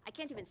 I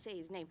can't even say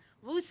his name,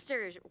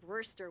 Worcester,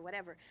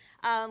 whatever.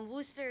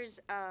 Worcester's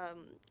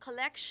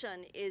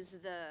collection is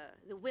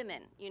the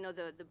women,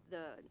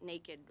 the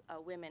naked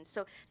women.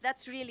 So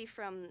that's really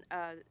from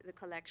the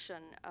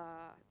collection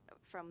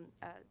from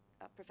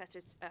Professor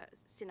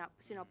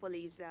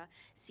Sinopoli's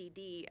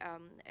CD,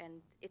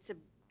 and it's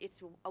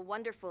a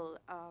wonderful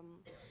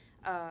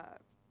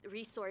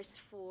resource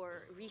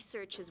for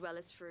research as well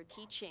as for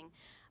teaching.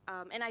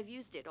 And I've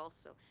used it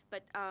also,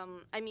 but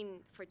I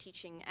mean for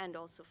teaching and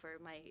also for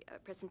my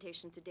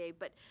presentation today.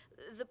 But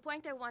the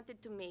point I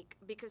wanted to make,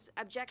 because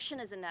objection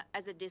as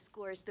a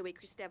discourse, the way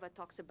Kristeva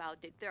talks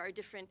about it, there are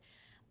different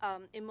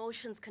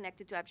emotions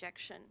connected to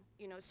objection.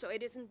 So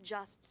it isn't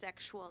just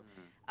sexual.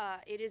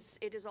 It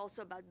is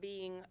also about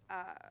being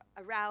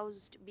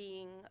aroused,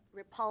 being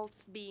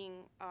repulsed,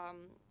 being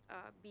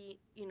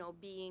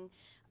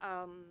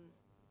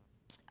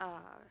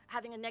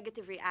having a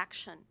negative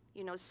reaction,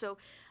 So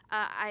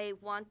I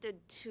wanted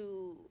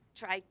to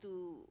try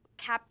to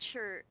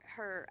capture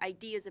her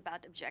ideas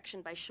about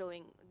objection by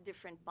showing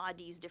different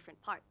bodies,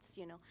 different parts,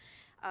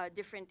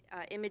 different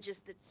images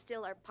that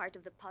still are part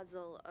of the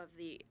puzzle of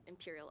the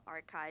Imperial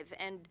Archive.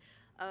 And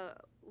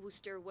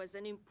Worcester was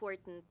an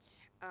important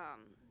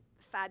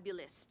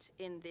fabulist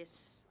in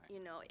this,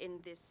 in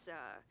this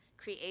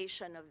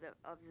creation of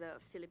the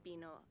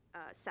Filipino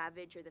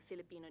savage or the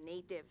Filipino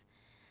native.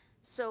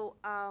 So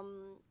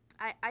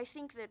I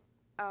think that,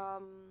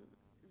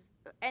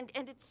 and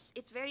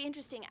it's very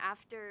interesting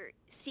after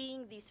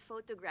seeing these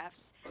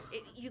photographs,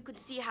 you could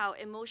see how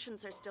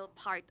emotions are still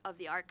part of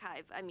the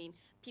archive. I mean,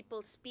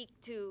 people speak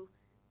to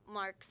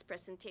Mark's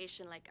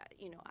presentation like,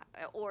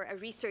 or a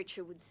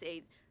researcher would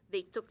say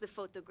they took the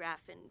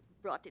photograph and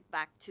brought it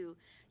back to,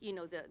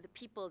 the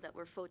people that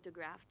were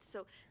photographed.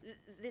 So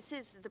this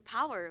is the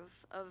power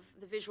of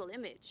the visual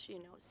image,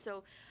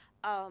 So,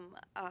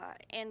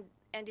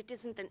 and it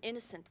isn't an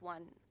innocent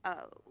one.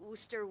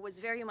 Worcester was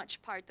very much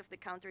part of the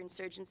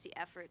counterinsurgency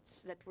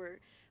efforts that were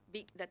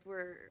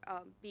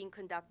being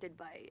conducted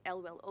by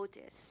Elwell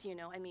Otis.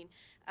 I mean,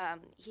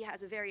 he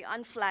has a very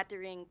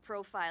unflattering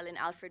profile in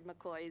Alfred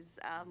McCoy's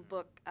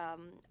book.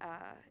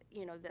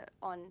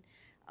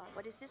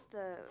 What is this?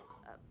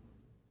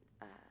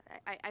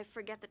 I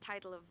forget the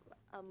title of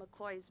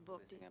McCoy's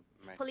book.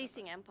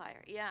 Policing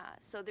Empire. Yeah.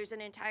 So there's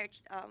an entire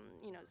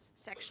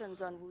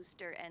sections on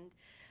Worcester, and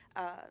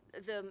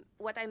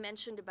what I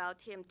mentioned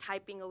about him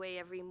typing away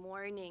every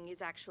morning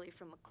is actually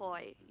from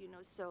McCoy,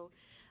 so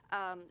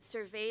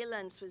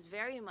surveillance was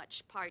very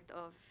much part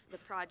of the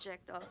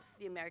project of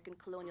the American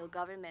colonial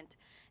government,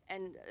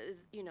 and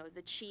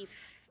the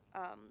chief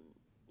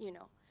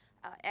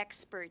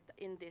expert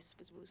in this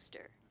was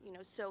Worcester.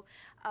 So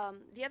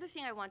the other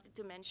thing I wanted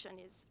to mention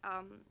is,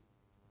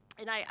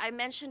 and I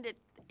mentioned it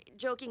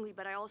jokingly,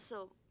 but I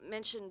also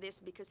mentioned this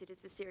because it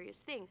is a serious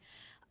thing.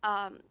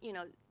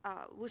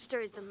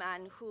 Worcester is the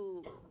man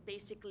who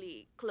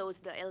basically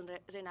closed the El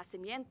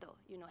Renacimiento,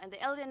 and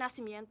the El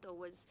Renacimiento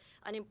was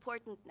an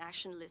important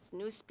nationalist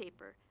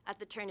newspaper at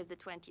the turn of the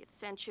 20th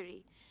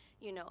century,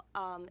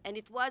 and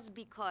it was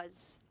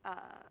because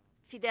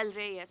Fidel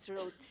Reyes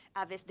wrote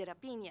Aves de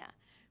Rapiña,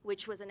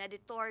 which was an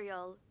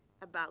editorial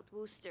about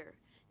Worcester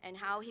and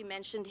how he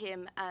mentioned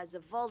him as a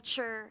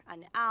vulture,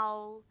 an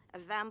owl, a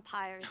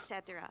vampire,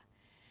 etc.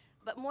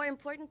 But more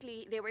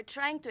importantly, they were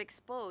trying to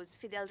expose,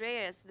 Fidel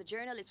Reyes, the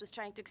journalist, was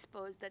trying to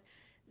expose that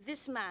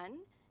this man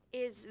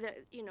is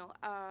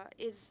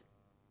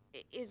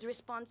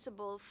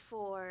responsible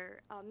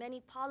for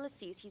many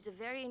policies. He's a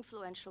very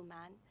influential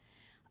man,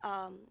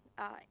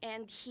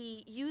 and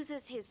he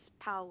uses his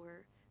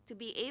power to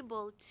be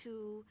able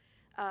to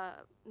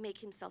make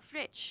himself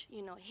rich.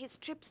 His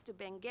trips to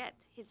Benguet,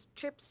 his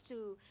trips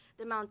to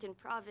the mountain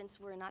province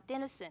were not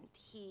innocent.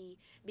 He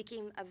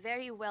became a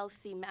very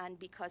wealthy man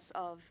because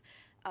of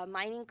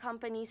mining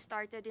companies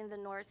started in the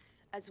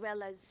north, as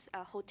well as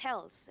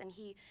hotels, and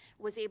he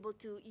was able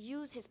to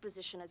use his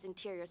position as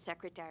Interior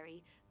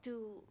Secretary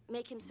to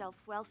make himself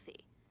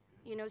wealthy.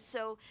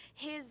 So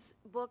his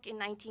book in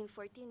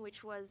 1914,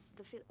 which was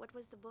what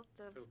was the book?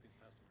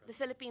 The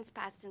Philippines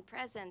Past and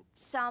Present.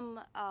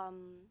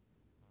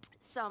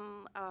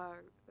 Some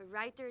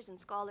writers and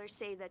scholars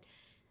say that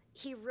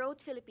he wrote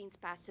Philippines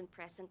Past and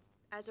Present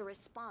as a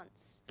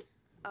response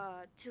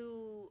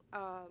to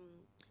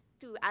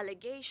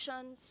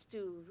allegations,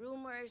 to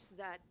rumors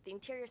that the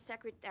Interior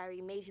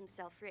Secretary made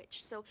himself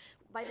rich. So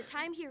by the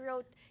time he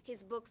wrote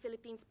his book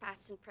Philippines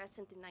Past and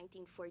Present in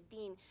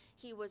 1914,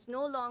 he was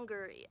no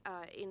longer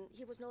in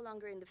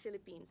the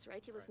Philippines,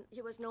 right?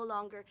 He was no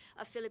longer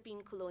a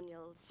Philippine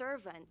colonial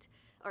servant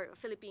or a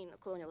Philippine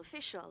colonial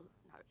official.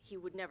 He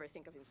would never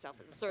think of himself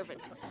as a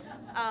servant.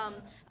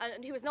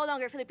 And he was no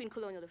longer a Philippine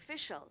colonial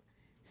official.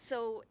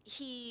 So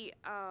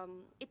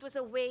it was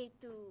a way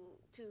to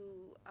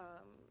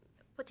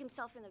put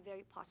himself in a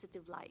very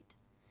positive light,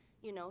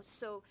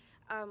 So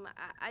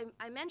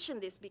I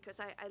mentioned this because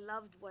I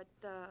loved what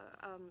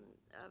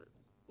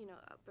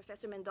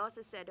Professor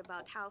Mendoza said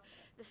about how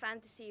the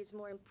fantasy is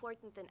more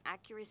important than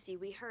accuracy.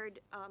 We heard,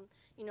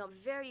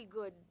 very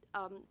good,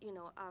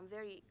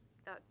 very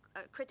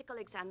critical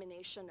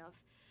examination of,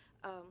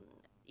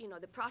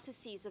 the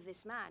processes of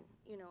this man,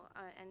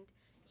 and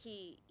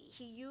he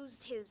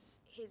used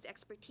his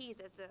expertise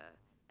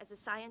as a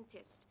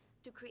scientist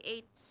to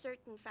create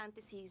certain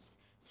fantasies,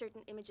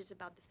 certain images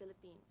about the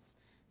Philippines.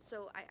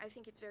 So I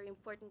think it's very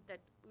important that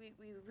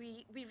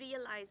we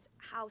realize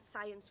how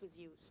science was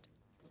used,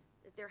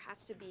 that there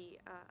has to be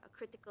a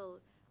critical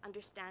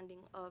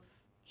understanding of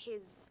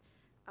his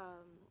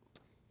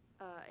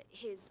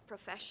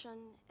profession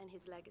and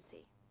his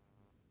legacy.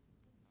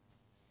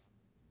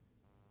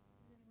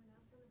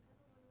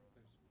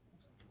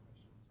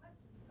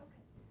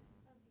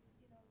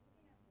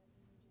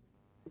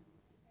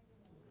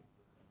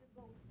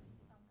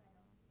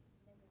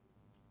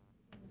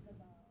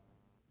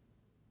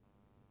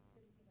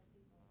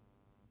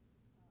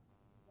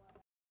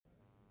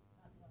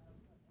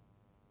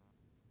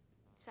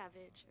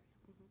 Savage.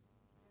 Mm-hmm.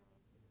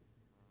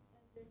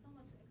 And there's so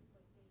much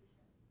exploitation,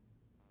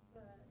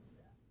 but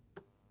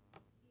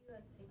you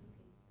as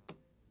educators,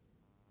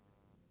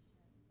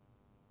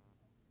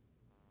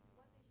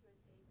 what is your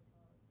take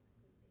about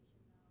exploitation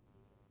now?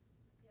 Because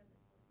we have the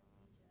social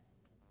media,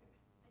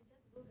 and I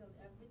just Googled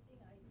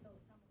everything. I saw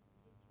some of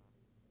the pictures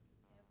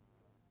just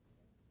everywhere out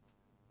there.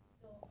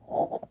 So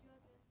could you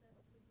address that?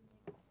 Could you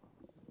make it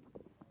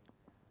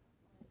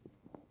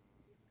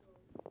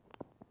goes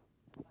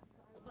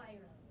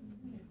viral?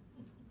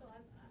 So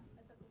I'm,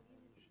 as a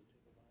community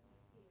here in Western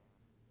Michigan,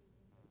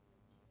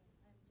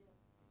 I'm just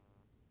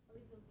a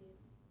little bit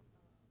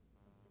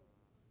concerned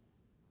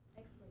about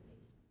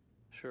exploitation.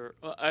 Sure.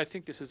 Well, I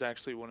think this is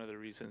actually one of the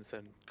reasons,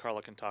 and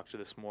Carla can talk to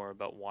this more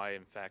about why,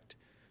 in fact,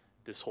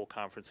 this whole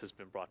conference has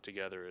been brought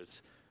together.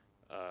 Is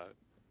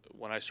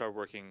when I started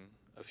working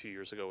a few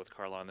years ago with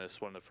Carla on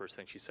this, one of the first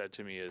things she said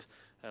to me is,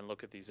 and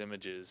look at these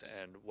images,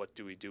 and what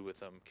do we do with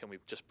them? Can we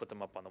just put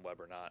them up on the web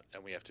or not?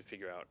 And we have to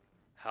figure out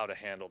how to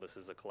handle this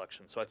as a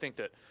collection. So I think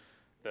that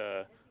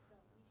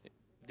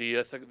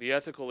the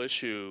ethical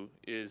issue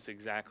is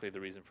exactly the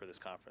reason for this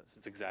conference.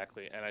 It's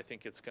exactly, and I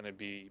think it's going to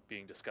be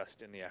being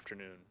discussed in the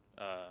afternoon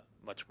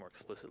much more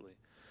explicitly.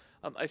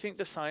 I think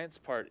the science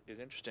part is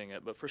interesting,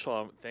 but first of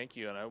all, thank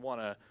you, and I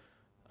want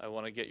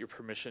to get your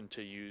permission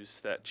to use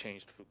that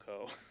changed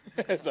Foucault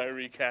as I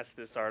recast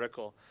this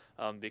article,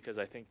 because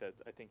I think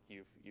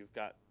you've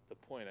got the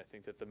point. I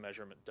think that the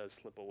measurement does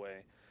slip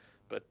away.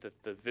 but that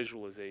the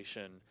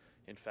visualization,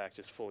 in fact,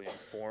 is fully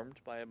informed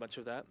by a bunch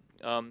of that.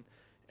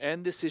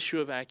 And this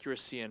issue of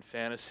accuracy and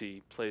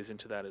fantasy plays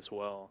into that as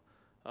well.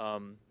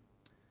 And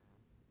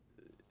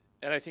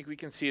I think we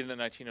can see it in the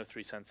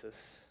 1903 census.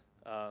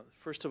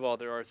 First of all,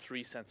 there are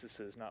 3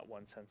 censuses, not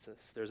 1 census.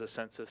 There's a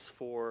census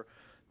for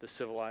the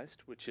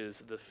civilized, which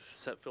is the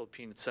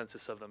Philippine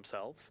census of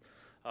themselves.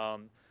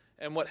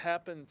 And what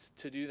happens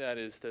to do that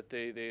is that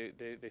they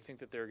think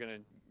that they're going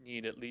to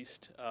need at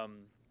least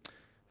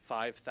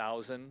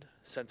 5,000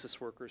 census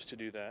workers to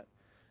do that.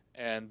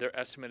 And their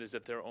estimate is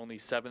that there are only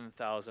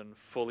 7,000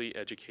 fully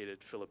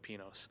educated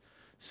Filipinos.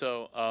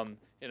 So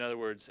in other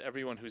words,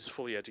 everyone who's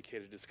fully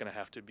educated is going to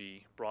have to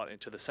be brought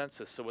into the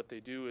census. So what they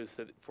do is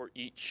that for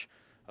each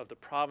of the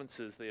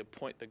provinces, they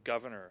appoint the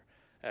governor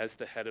as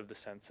the head of the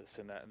census,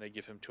 and they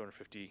give him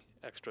 $250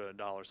 extra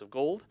of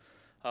gold.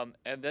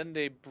 And then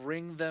they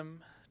bring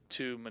them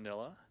to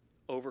Manila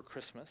over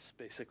Christmas,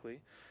 basically,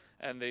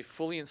 and they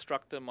fully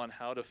instruct them on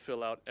how to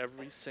fill out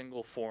every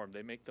single form.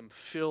 They make them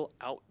fill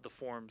out the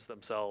forms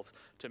themselves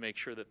to make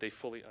sure that they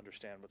fully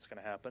understand what's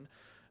going to happen.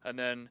 And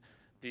then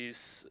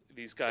these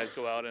guys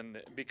go out,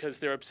 and because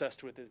they're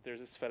obsessed with it, there's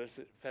this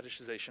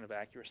fetishization of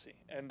accuracy.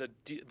 And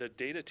the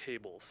data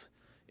tables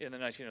in the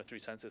 1903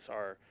 census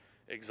are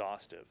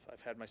exhaustive.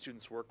 I've had my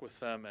students work with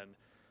them, and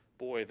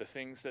boy, the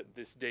things that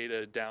this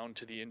data down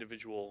to the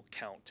individual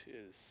count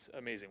is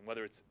amazing.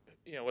 Whether it's,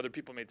 whether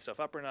people made stuff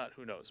up or not,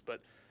 who knows? But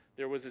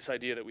there was this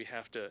idea that we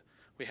have to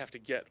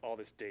get all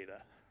this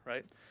data,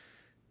 right?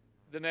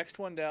 The next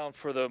one down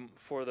for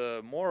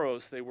the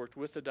Moros, they worked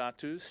with the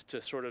Datus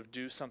to sort of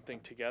do something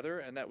together,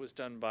 and that was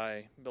done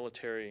by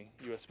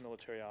U.S.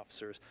 military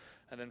officers.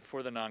 And then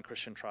for the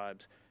non-Christian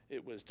tribes,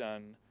 it was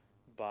done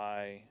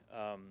by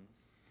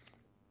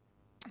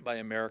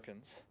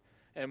Americans.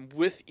 And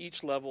with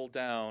each level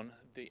down,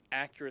 the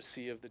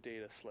accuracy of the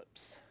data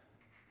slips.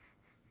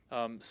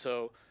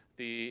 So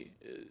the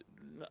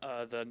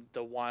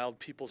wild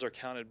peoples are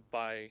counted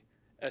by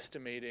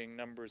estimating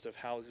numbers of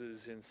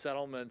houses in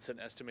settlements and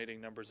estimating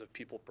numbers of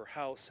people per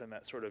house, and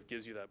that sort of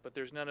gives you that. But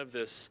there's none of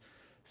this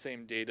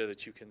same data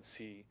that you can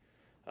see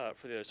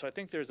for the other. So I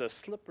think there's a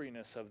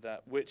slipperiness of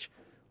that, which,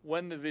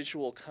 when the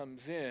visual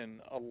comes in,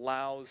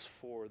 allows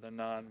for the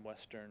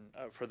non-Western,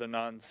 for the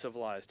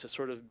non-civilized to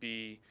sort of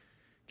be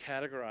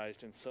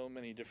categorized in so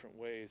many different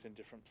ways in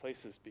different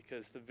places,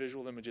 because the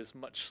visual image is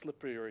much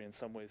slipperier in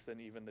some ways than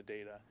even the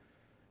data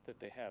that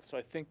they have. So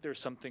I think there's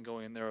something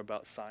going in there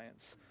about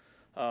science.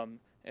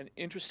 And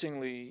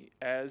interestingly,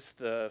 as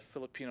the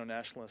Filipino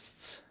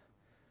nationalists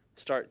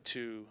start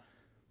to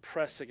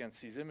press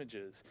against these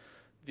images,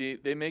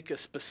 they make a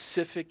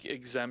specific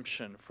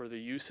exemption for the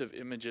use of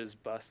images,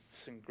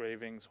 busts,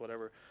 engravings,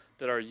 whatever,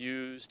 that are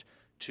used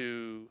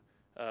to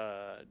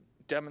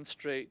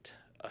demonstrate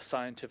a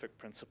scientific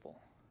principle.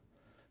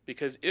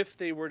 Because if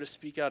they were to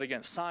speak out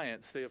against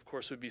science, they of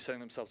course would be setting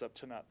themselves up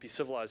to not be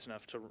civilized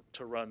enough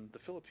to run the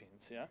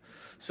Philippines. Yeah,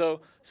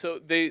 so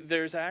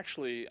there's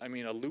actually, I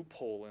mean, a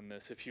loophole in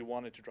this. If you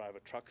wanted to drive a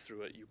truck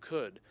through it, you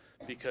could,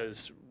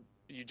 because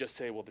you just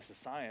say, well, this is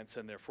science,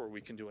 and therefore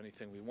we can do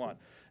anything we want.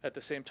 At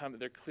the same time,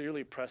 they're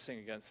clearly pressing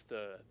against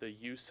the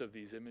use of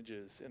these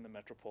images in the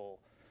metropole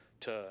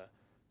to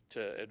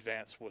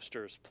advance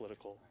Worcester's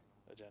political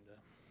agenda.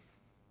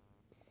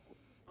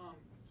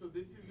 So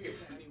this isn't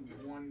to any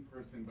one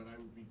person, but I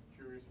would be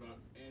curious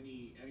about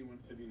anyone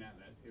sitting at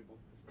that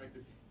table's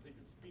perspective. They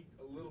could speak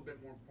a little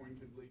bit more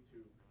pointedly to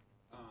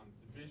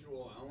the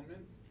visual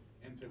elements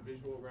and to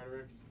visual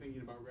rhetorics,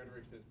 thinking about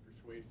rhetorics as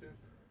persuasive,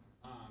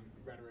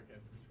 rhetoric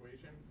as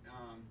persuasion,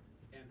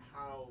 and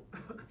how,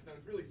 because I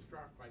was really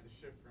struck by the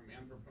shift from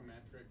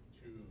anthropometric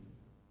to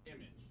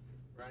image,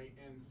 right?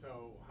 And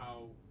so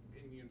how,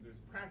 there's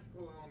a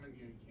practical element,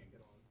 you can't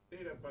get all this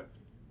data, but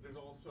there's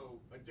also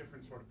a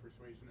different sort of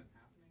persuasion that's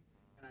happening.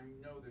 And I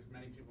know there's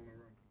many people in the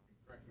room,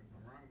 correct me if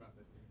I'm wrong about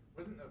this,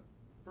 wasn't the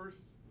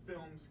first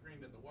film screened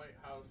at the White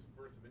House,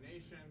 Birth of a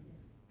Nation,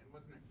 and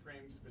wasn't it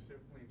framed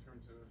specifically in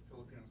terms of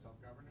Filipino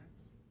self-governance?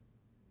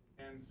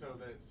 And so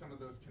that some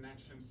of those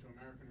connections to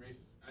American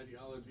race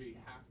ideology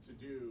have to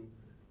do,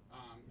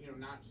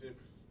 not just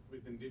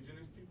with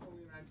indigenous people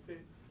in the United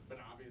States, but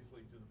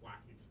obviously to the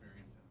Black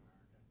experience in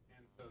America.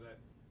 And so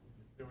that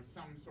there was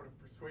some sort of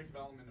persuasive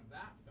element of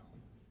that film,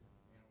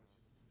 which is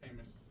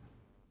famous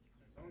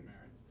in its own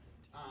merits,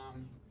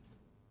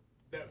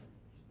 that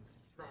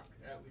struck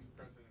at least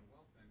President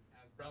Wilson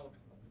as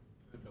relevant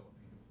to the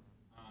Philippines.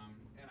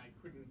 And I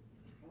couldn't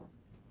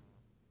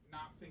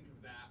not think of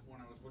that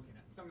when I was looking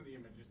at some of the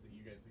images that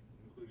you guys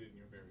included in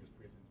your various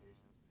presentations,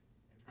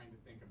 and trying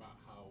to think about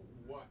how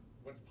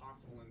what's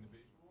possible in the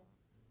visual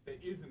that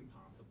isn't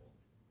possible,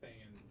 say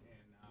in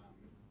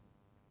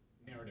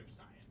narrative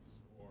science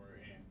or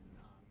in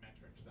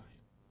metric science.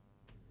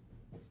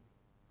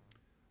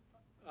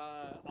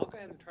 I'll go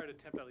ahead and try to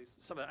attempt at least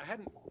some of that.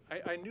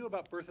 I knew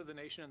about Birth of the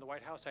Nation in the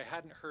White House. I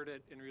hadn't heard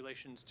it in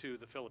relations to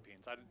the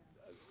Philippines.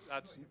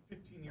 That's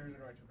 15 years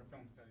ago, I took a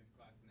film studies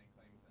class, and they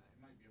claimed that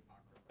it might be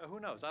apocryphal. Who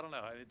knows? I don't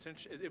know.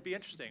 It'd be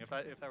interesting if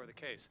that were the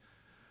case.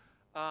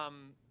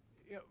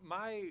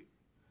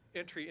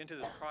 entry into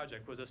this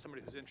project was as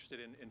somebody who's interested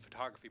in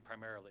photography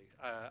primarily.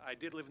 I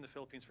did live in the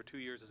Philippines for 2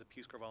 years as a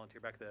Peace Corps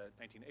volunteer back in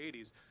the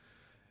 1980s.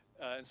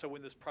 And so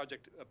when this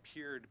project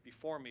appeared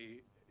before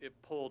me, it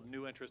pulled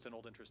new interest and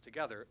old interest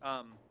together.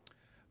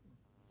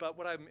 But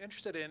what I'm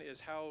interested in is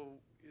how,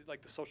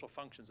 like the social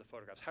functions of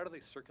photographs, how do they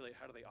circulate,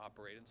 how do they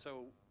operate? And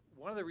so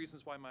one of the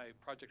reasons why my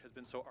project has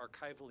been so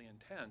archivally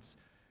intense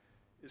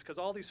is because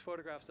all these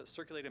photographs that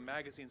circulate in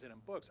magazines and in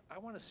books, I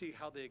want to see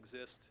how they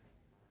exist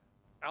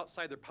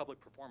outside their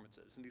public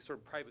performances in these sort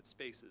of private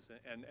spaces,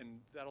 and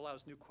that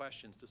allows new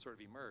questions to sort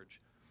of emerge.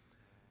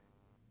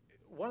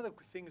 One of the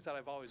things that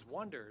I've always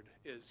wondered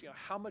is,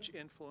 how much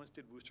influence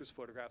did Worcester's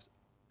photographs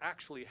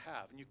actually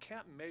have? And you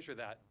can't measure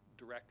that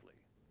directly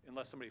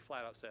unless somebody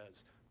flat out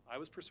says, I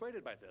was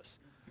persuaded by this.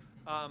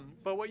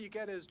 But what you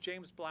get is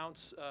James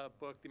Blount's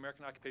book, The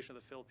American Occupation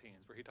of the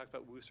Philippines, where he talks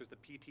about Worcester as the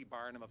P.T.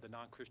 Barnum of the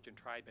non-Christian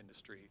tribe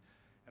industry,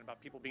 and about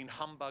people being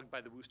humbugged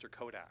by the Worcester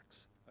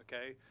Kodaks,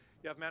 okay?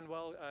 You have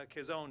Manuel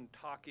Quezon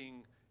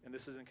talking, and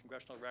this is in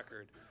Congressional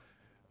Record,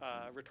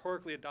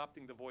 rhetorically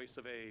adopting the voice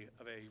of a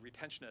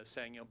retentionist,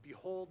 saying,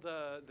 behold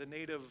the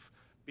native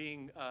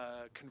being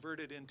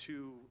converted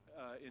into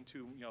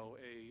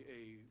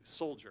a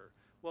soldier.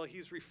 Well,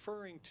 he's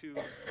referring to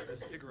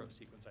this Igorot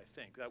sequence, I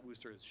think, that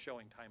Worcester is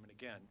showing time and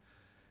again.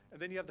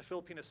 And then you have the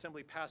Philippine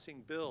Assembly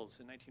passing bills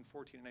in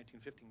 1914 and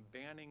 1915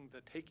 banning the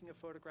taking of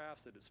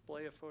photographs, the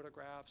display of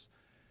photographs.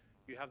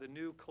 You have the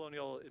new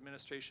colonial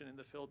administration in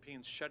the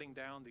Philippines shutting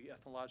down the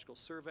ethnological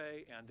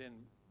survey and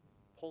then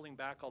pulling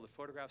back all the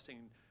photographs,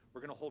 saying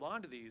we're going to hold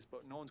on to these,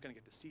 but no one's going to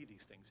get to see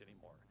these things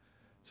anymore.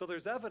 So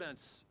there's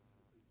evidence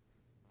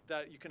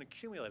that you can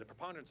accumulate, a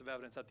preponderance of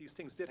evidence that these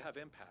things did have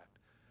impact.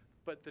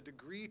 But the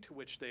degree to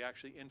which they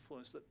actually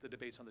influenced the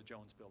debates on the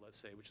Jones Bill, let's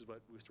say, which is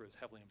what Worcester was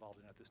heavily involved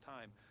in at this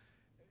time,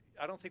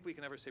 I don't think we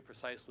can ever say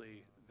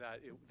precisely that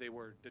they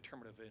were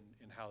determinative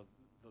in how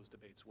those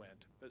debates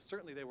went. But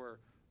certainly they were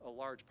a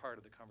large part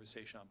of the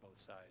conversation on both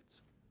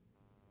sides.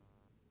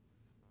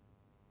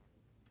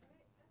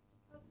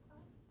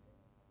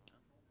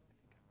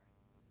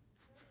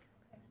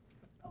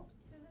 Oh,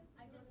 Susan?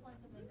 I just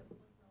want to make a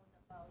footnote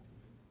about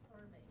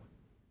surveys.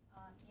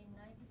 In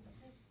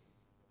 1950, the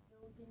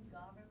Philippine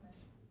government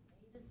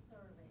made a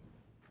survey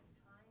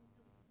trying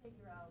to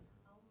figure out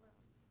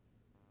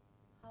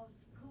how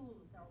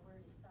schools were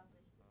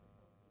established in the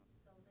Philippines.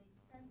 So they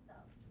sent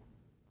out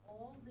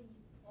all the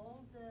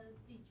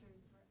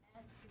teachers were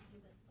asked to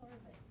give a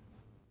survey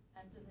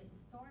as to the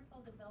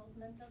historical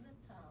development of the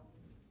town,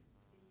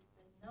 the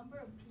number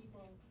of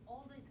people,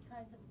 all these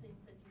kinds of things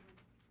that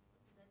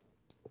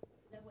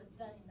was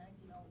done in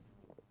 1903.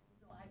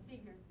 So I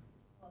figured,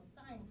 well,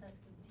 science has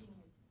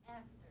continued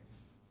after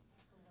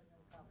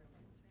colonial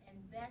government, and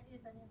that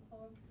is an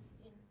important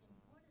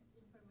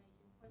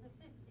information for the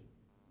 50s,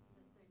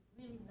 because there's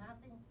really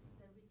nothing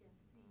that we can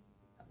see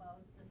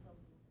about the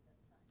Philippines at that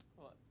time.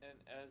 Well, and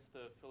as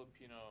the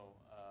Filipino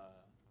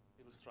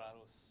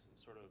Ilustrados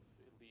sort of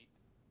elite,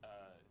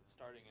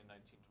 starting in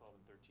 1912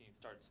 and 13,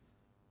 starts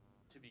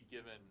to be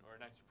given, or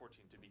in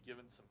 1914, to be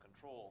given some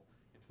control.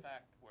 In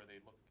fact, where they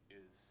look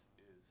is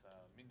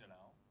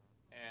Mindanao,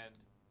 and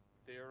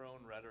their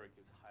own rhetoric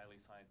is highly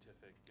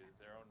scientific.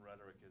 Their own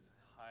rhetoric is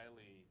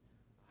highly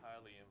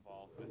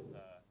involved with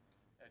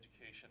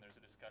education. There's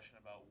a discussion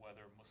about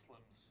whether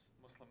Muslim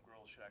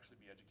girls should actually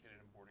be educated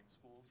in boarding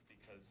schools,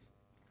 because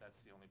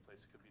that's the only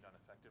place it could be done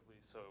effectively.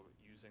 So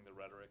using the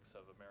rhetorics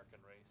of American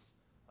race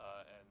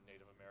and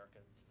Native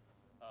Americans,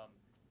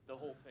 the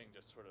whole thing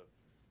just sort of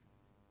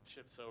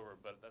shifts over.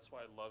 But that's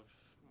why I love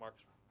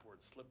Mark's word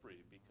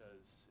slippery,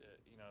 because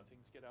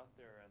things get out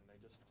there and they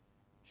just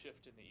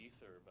shift in the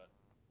ether. But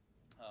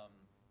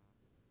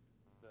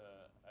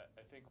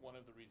I think one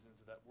of the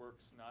reasons that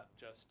works not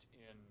just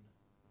in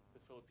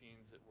the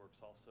Philippines, it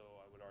works also,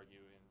 I would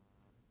argue, in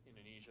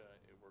Indonesia,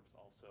 it works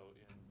also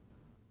in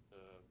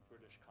the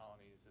British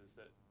colonies, is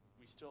that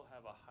we still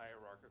have a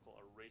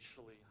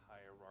racially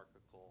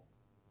hierarchical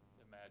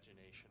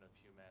imagination of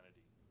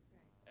humanity.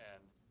 Right.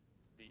 And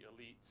the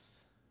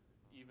elites,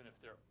 even if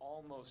they're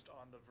almost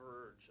on the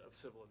verge of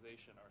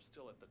civilization, are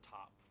still at the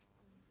top.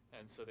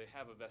 And so they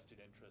have a vested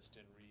interest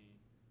in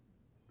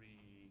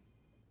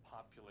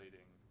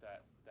repopulating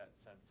that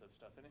sense of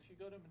stuff. And if you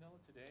go to Manila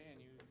today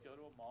and you go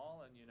to a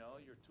mall and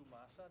you're too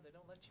masa, they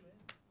don't let you in.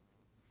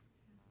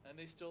 And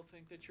they still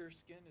think that your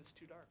skin is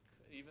too dark,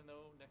 even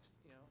though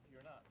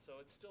you're not.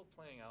 So it's still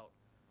playing out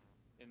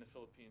in the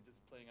Philippines. It's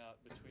playing out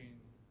between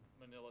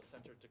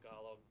Manila-centered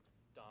Tagalog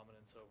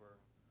dominance over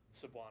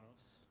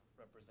Cebuanos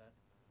represent.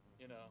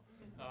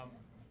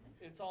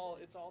 It's all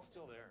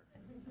still there.